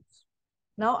the rules.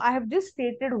 Now I have just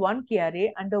stated one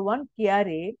KRA. Under one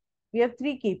KRA, we have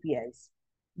three KPIs.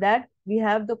 That we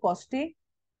have the costing,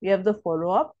 we have the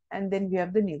follow-up, and then we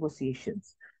have the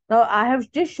negotiations. Now I have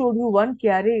just showed you one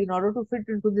KRA in order to fit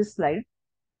into this slide.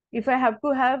 If I have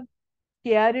to have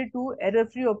KRA2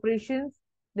 error-free operations,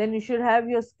 then you should have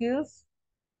your skills,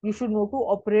 you should know to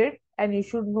operate, and you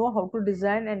should know how to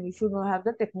design, and you should have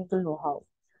the technical know-how.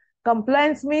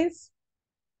 Compliance means,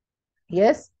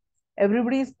 yes,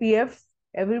 everybody's PF,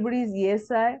 everybody's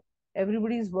ESI,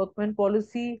 everybody's workman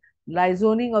policy,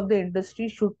 lizoning of the industry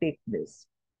should take place.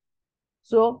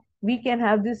 So we can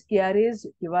have these KRAs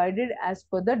divided as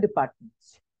per the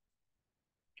departments.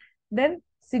 Then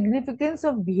significance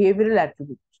of behavioral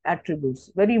attributes,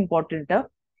 very important.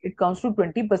 It comes to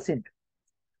 20%.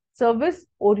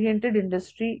 Service-oriented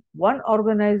industry, one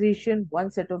organization,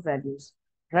 one set of values,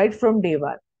 right from day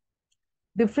one.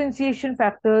 Differentiation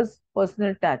factors,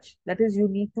 personal touch. That is, you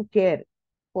need to care.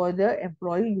 for the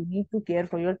employee, you need to care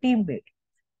for your teammate.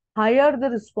 Higher the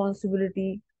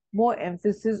responsibility, more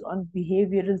emphasis on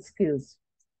behavioral skills.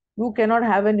 You cannot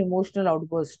have an emotional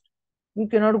outburst. You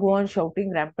cannot go on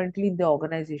shouting rampantly in the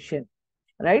organization,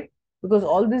 right? Because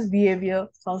all this behavior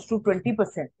comes to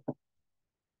 20%.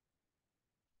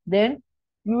 Then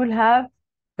you will have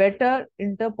better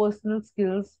interpersonal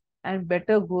skills and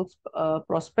better growth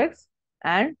prospects,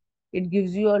 and it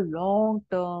gives you a long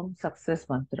term success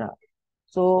mantra.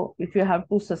 So if you have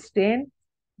to sustain,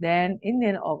 then in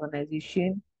an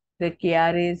organization the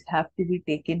KRAs have to be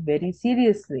taken very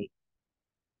seriously.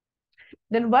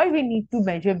 Then why we need to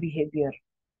measure behavior?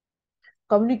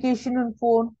 Communication on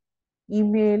phone,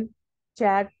 email,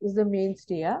 chat is the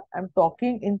mainstay. I'm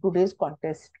talking in today's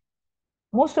context.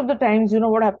 Most of the times, you know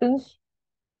what happens?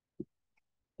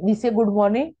 We say good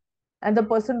morning and the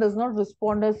person does not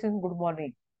respond us in good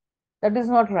morning. That is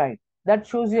not right. That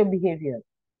shows your behavior.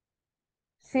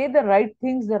 Say the right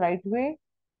things the right way,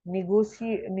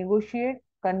 negotiate,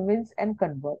 convince, and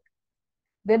convert.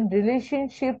 Then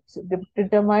relationships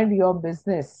determine your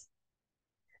business.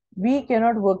 We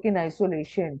cannot work in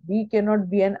isolation. We cannot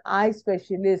be an eye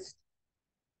specialist.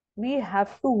 We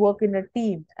have to work in a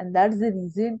team, and that's the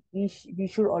reason we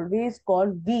should always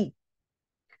call we.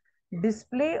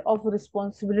 Display of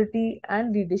responsibility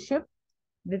and leadership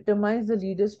determines the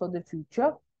leaders for the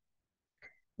future.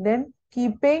 Then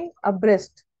keeping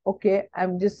abreast. Okay,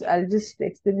 I'll just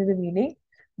explain you the meaning,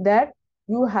 that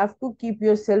you have to keep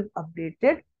yourself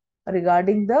updated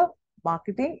regarding the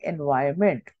marketing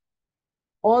environment.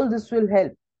 All this will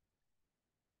help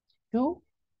to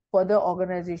for the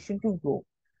organization to grow.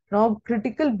 Now,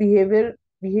 critical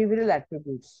behavioral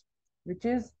attributes, which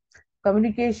is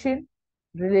communication,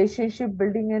 relationship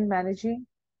building and managing,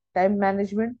 time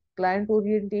management, client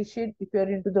orientation. If you are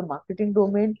into the marketing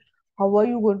domain, how are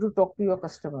you going to talk to your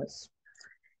customers?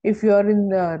 If you are in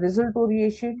the result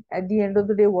orientation, at the end of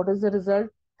the day, what is the result?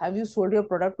 Have you sold your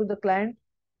product to the client?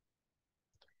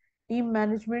 Team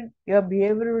management, your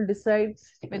behavior will decide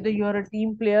whether you are a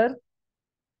team player,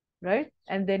 right?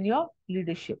 And then your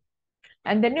leadership.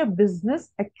 And then your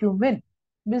business acumen.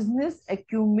 Business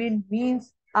acumen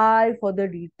means eye for the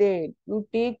detail. You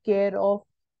take care of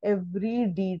every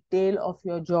detail of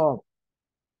your job.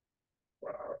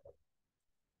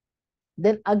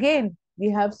 Then again, we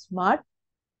have smart,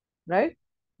 right?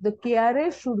 The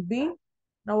KRA should be,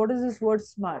 now what is this word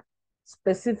smart?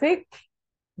 Specific,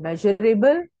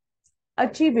 measurable,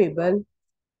 achievable,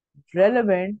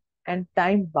 relevant, and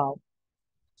time bound.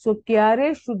 So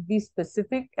KRA should be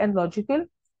specific and logical.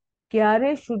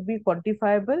 KRA should be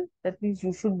quantifiable. That means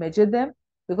you should measure them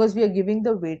because we are giving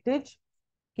the weightage.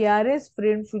 KRA's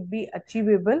frame should be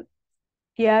achievable.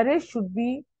 KRA should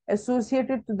be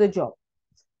associated to the job.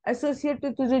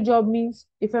 Associated to the job means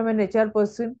if I'm an HR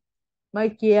person, my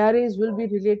KRAs will be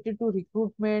related to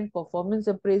recruitment, performance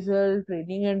appraisal,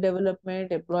 training and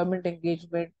development, employment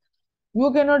engagement.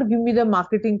 You cannot give me the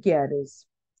marketing KRAs,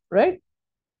 right?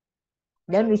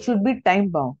 Then it should be time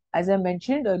bound. As I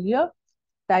mentioned earlier,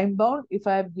 time bound. If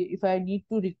I need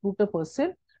to recruit a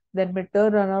person, then my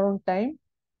turnaround time,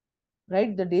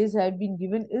 right? The days I have been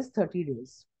given is 30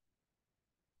 days.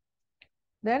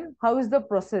 Then how is the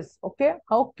process? Okay,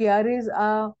 how KRAs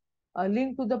are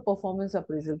linked to the performance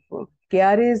appraisal program.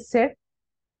 KRA is set,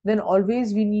 then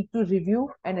always we need to review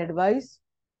and advise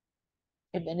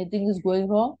if anything is going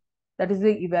wrong. That is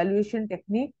the evaluation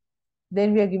technique.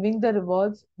 Then we are giving the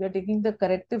rewards. We are taking the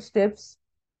corrective steps.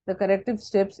 The corrective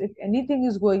steps, if anything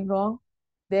is going wrong,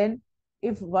 then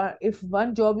if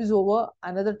one job is over,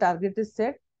 another target is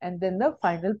set, and then the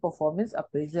final performance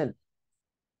appraisal.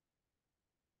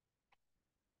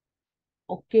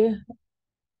 Okay.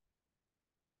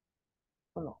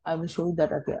 Oh, no, I will show you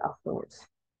that again afterwards.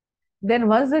 Then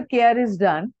once the KR is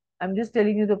done, I'm just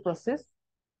telling you the process.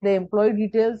 The employee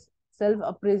details,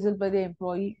 self-appraisal by the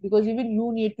employee, because even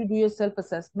you need to do your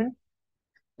self-assessment.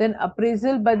 Then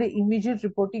appraisal by the immediate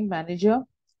reporting manager.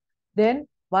 Then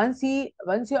once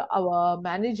your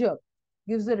manager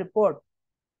gives the report,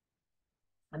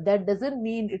 that doesn't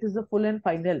mean it is the full and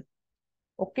final.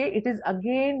 Okay, it is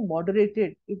again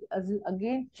moderated. It is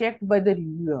again checked by the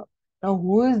reviewer. Now,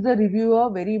 who is the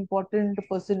reviewer? Very important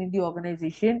person in the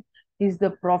organization is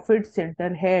the profit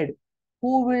center head,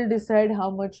 who will decide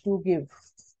how much to give.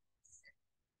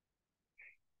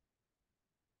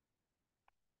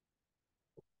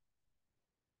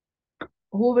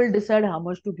 Who will decide how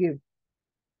much to give?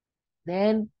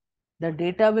 Then the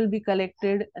data will be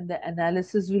collected and the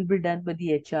analysis will be done by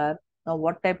the HR. Now,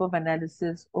 what type of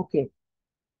analysis? Okay,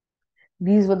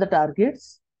 these were the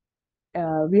targets.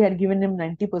 We had given him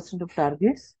 90% of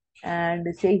targets. and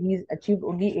say he's achieved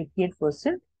only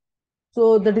 88%.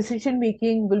 So the decision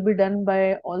making will be done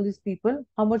by all these people,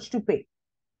 how much to pay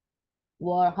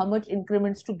or how much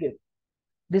increments to give.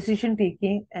 Decision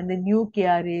taking and the new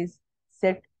KRAs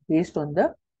set based on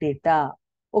the data.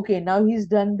 Okay, now he's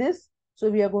done this. So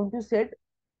we are going to set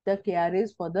the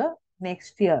KRAs for the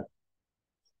next year.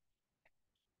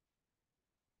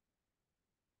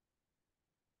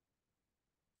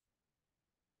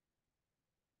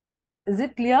 Is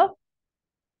it clear?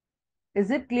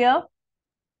 Is it clear?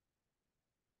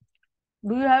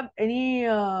 Do you have any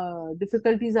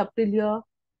difficulties up till here?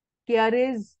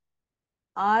 KRAs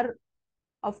are,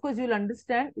 of course, you'll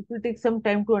understand. It will take some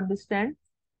time to understand.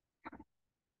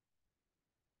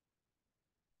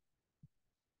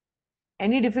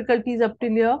 Any difficulties up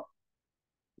till here?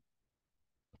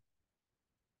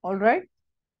 All right.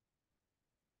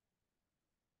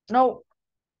 Now,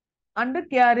 under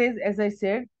KRAs, as I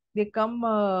said, they come,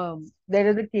 there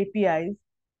are the KPIs.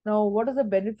 Now, what is the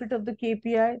benefit of the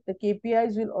KPI? The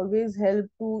KPIs will always help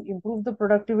to improve the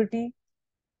productivity,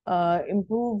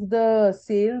 improve the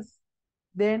sales.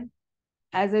 Then,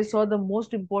 as I saw, the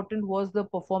most important was the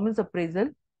performance appraisal.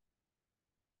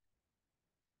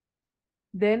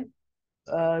 Then,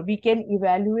 we can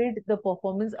evaluate the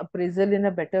performance appraisal in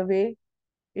a better way.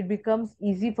 It becomes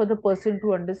easy for the person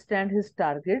to understand his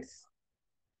targets.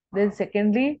 Then,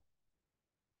 secondly,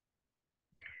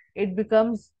 it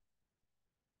becomes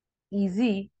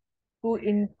easy to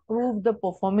improve the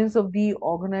performance of the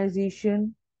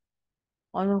organization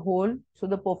on a whole. So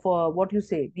what you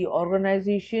say, the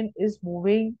organization is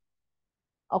moving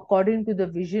according to the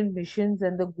vision, missions,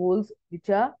 and the goals which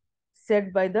are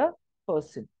set by the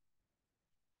person.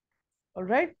 All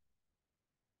right.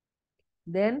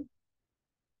 Then,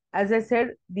 as I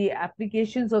said, the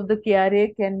applications of the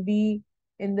KRA can be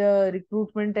in the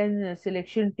recruitment and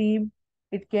selection team.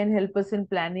 It can help us in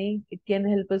planning. It can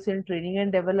help us in training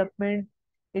and development.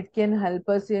 It can help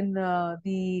us in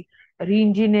the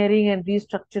re-engineering and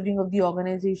restructuring of the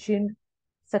organization,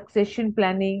 succession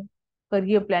planning,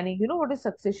 career planning. You know what is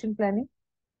succession planning?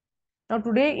 Now,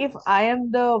 today, if I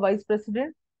am the vice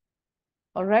president,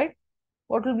 all right,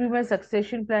 what will be my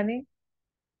succession planning?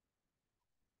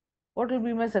 What will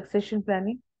be my succession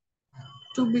planning?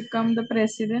 To become the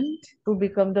president. To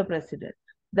become the president.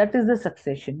 That is the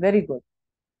succession. Very good.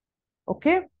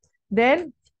 Okay.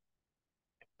 Then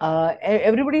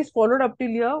everybody is followed up till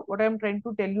here. What I'm trying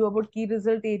to tell you about key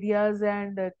result areas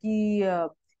and key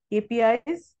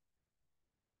KPIs.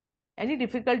 Any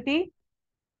difficulty?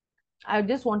 I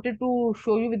just wanted to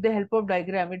show you with the help of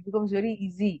diagram. It becomes very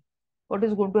easy. What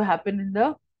is going to happen in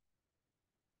the.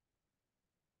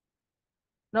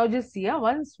 Now just see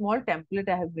one small template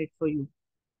I have made for you.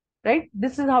 Right?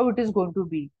 This is how it is going to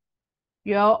be.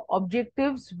 Your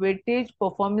objectives, weightage,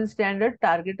 performance standard,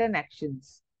 target, and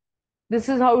actions. This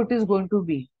is how it is going to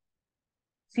be.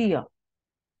 See here.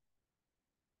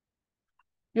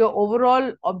 Your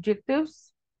overall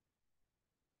objectives,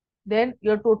 then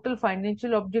your total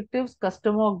financial objectives,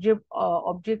 customer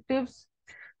objectives.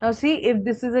 Now see, if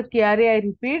this is a KRA, I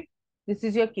repeat, this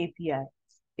is your KPI.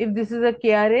 If this is a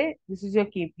KRA, this is your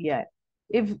KPI.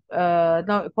 If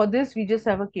now for this, we just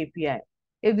have a KPI.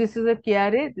 If this is a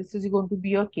KRA, this is going to be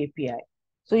your KPI.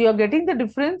 So you're getting the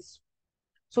difference.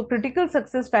 So critical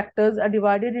success factors are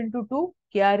divided into two,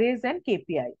 KRAs and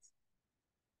KPIs.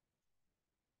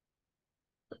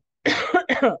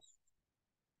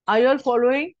 Are you all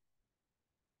following?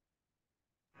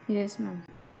 Yes, ma'am.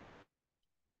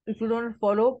 If you don't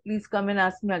follow, please come and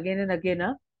ask me again and again.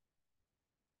 Huh?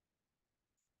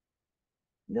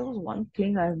 There was one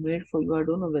thing I made for you. I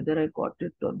don't know whether I got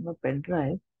it on my pen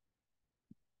drive.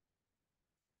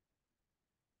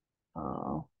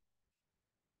 Uh,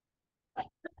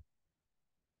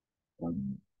 what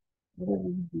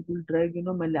is this Google Drive? You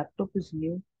know, my laptop is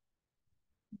new.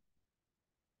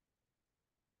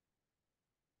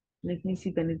 Let me see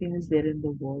if anything is there in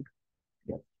the Word.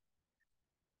 Yeah.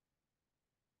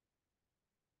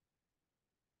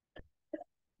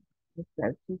 The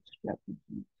strategy,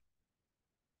 strategy.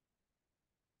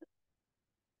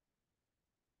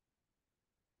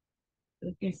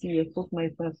 Let me see. I put my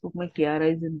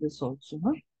KRIs in this also.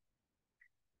 Huh?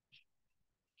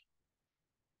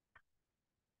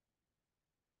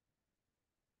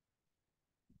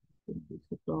 This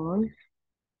is all.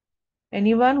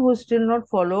 Anyone who is still not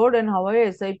followed, and how are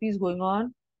your SIPs going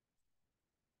on?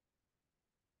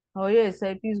 How are your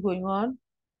SIPs going on?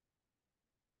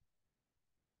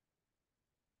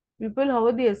 People, how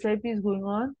are the SIPs going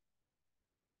on?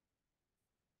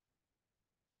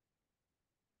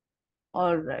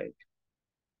 All right.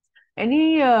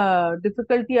 Any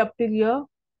difficulty up till here?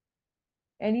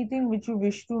 Anything which you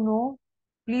wish to know,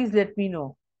 please let me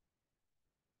know.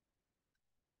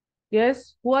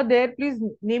 Yes, who are there? Please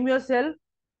name yourself.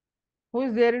 Who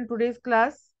is there in today's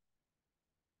class?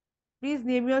 Please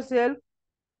name yourself.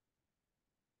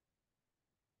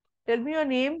 Tell me your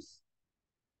names.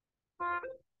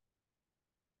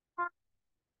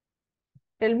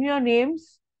 Tell me your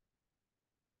names.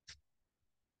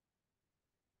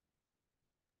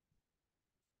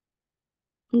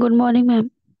 Good morning,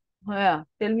 ma'am. Yeah,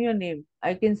 tell me your name.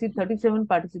 I can see 37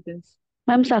 participants.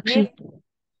 Ma'am, Sakshi. Yes,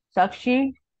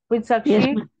 Sakshi. Which Yes,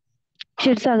 Sakshi? ma'am.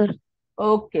 Shirsagar.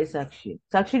 Okay, Sakshi.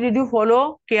 Sakshi, did you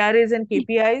follow KRAs and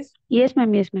KPIs? Yes,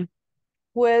 ma'am. Yes, ma'am.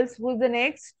 Who else? Who's the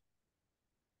next?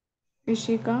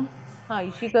 Ishika.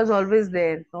 Ishika is always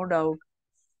there, no doubt.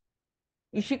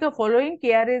 Ishika, following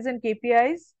KRAs and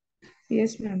KPIs?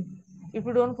 Yes, ma'am. If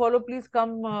you don't follow, please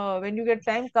come when you get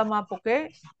time, come up,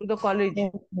 okay, to the college.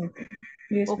 Yes, ma'am.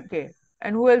 Yes, ma'am. Okay.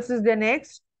 And who else is there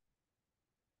next?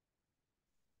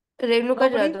 Renuka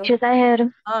Nobody? Jadhav. Shita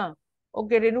here.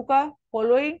 Okay, Renuka,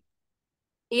 following?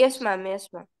 Yes, ma'am. Yes,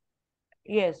 ma'am.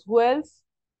 Yes. Who else?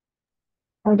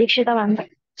 Dikshita, ma'am.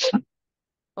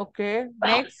 Okay.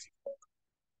 Next.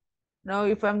 Now,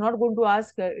 if I'm not going to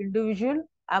ask individual,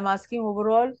 I'm asking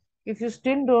overall. If you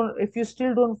still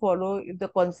don't follow, if the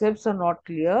concepts are not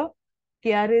clear,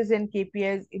 KRAs and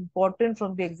KPIs important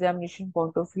from the examination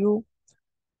point of view.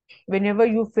 Whenever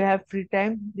you have free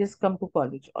time, just come to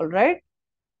college. All right?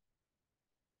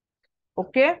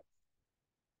 Okay.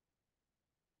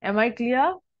 Am I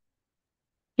clear?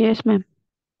 Yes, ma'am.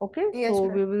 Okay. Yes, So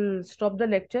ma'am. we will stop the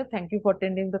lecture. Thank you for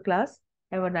attending the class.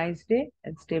 Have a nice day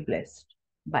and stay blessed.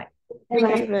 Bye.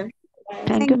 Thank you, ma'am.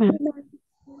 Thank you, ma'am.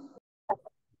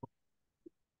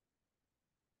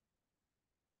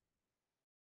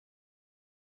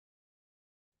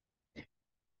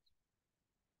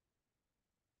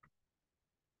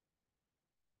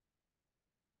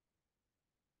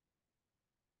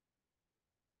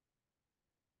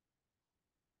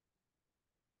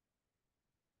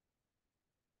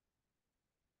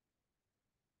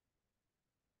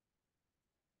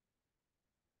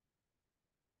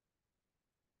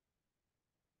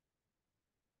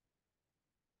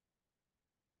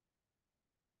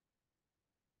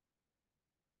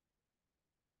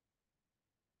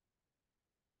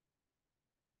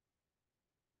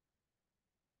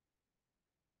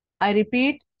 I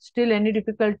repeat, still any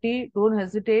difficulty, don't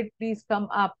hesitate. Please come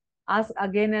up. Ask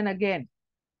again and again.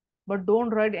 But don't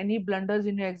write any blunders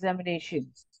in your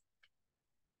examinations.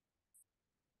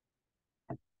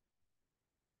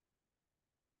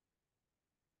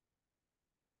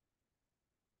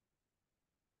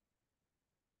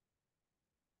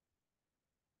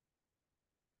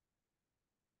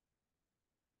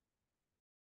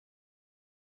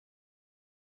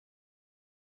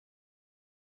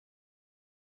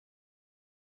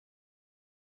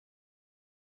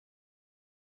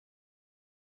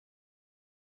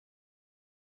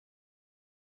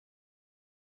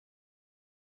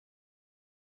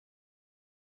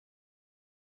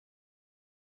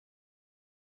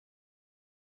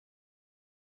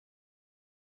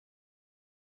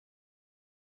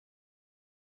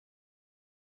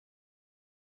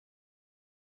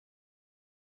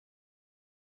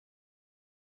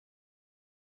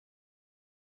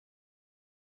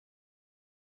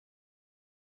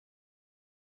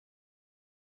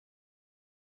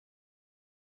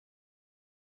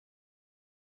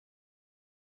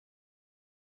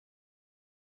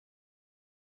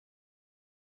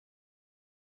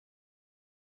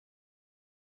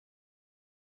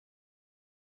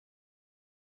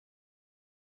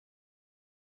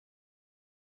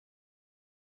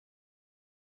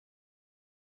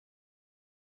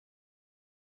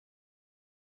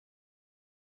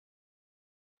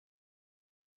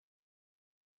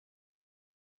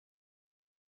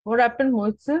 What happened,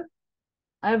 Mohit sir?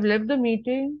 I have left the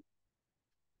meeting.